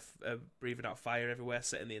breathing out fire everywhere,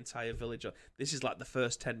 setting the entire village up. This is like the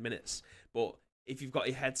first 10 minutes, but if you've got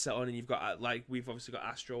your headset on and you've got like we've obviously got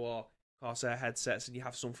Astro or Corsair headsets, and you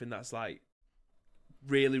have something that's like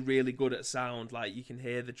really, really good at sound, like you can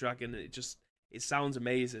hear the dragon, and it sounds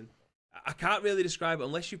amazing. I can't really describe it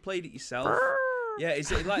unless you played it yourself. Yeah,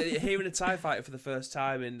 it's like hearing a TIE fighter for the first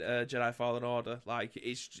time in Jedi Fallen Order. Like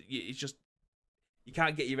it's just, you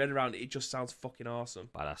can't get your head around it. It just sounds fucking awesome.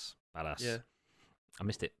 Badass. Yeah, I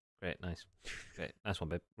missed it. Great, nice. Great, nice one,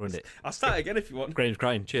 babe. Ruined it. I'll start it again if you want. Graham's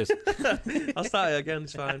crying. Cheers. I'll start it again.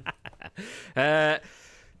 It's fine.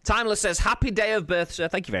 Timeless says, happy day of birth, sir.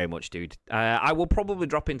 Thank you very much, dude. I will probably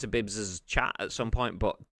drop into Bibbs's chat at some point,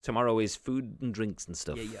 but tomorrow is food and drinks and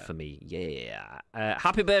stuff for me. Yeah.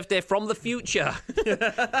 Happy birthday from the future.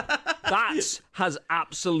 That has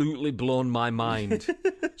absolutely blown my mind.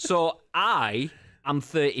 So I am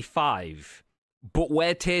 35, but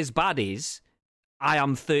where Tay's bad is, I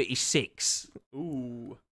am 36.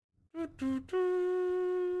 Ooh.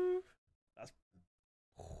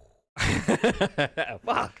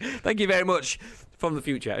 Fuck. Thank you very much from the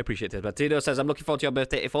future. I appreciate it. But Tino says, I'm looking forward to your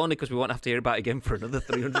birthday, if only because we won't have to hear about it again for another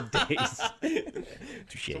 300 days.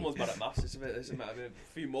 Someone's bad at maths. It's a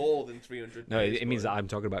few more than 300 No, days, it means that I'm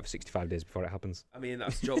talking about it for 65 days before it happens. I mean,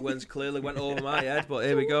 that's joke wins clearly went over my head, but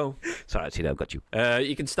here we go. Sorry, Tino, I've got you.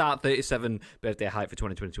 You can start 37 birthday hype for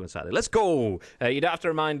 2022 on Saturday. Let's go. You don't have to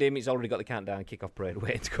remind him. He's already got the countdown kickoff parade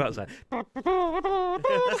waiting to go outside.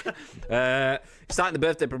 Starting the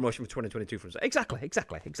birthday promotion for 2022 for us. Exactly.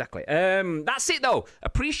 That's it, though.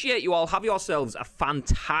 Appreciate you all. Have yourselves a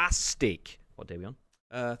fantastic... What day are we on?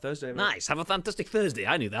 Thursday, mate. Nice. Have a fantastic Thursday.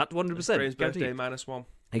 I knew that, 100%. Graham's birthday -1.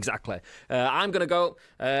 Exactly. I'm going to go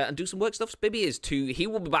and do some work stuff. Bibby is too. He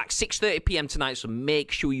will be back 6:30 p.m. tonight, so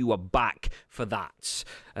make sure you are back for that.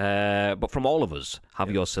 But from all of us,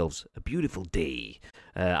 have yourselves a beautiful day.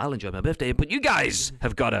 I'll enjoy my birthday, but you guys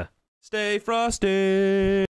have got to... Stay frosty!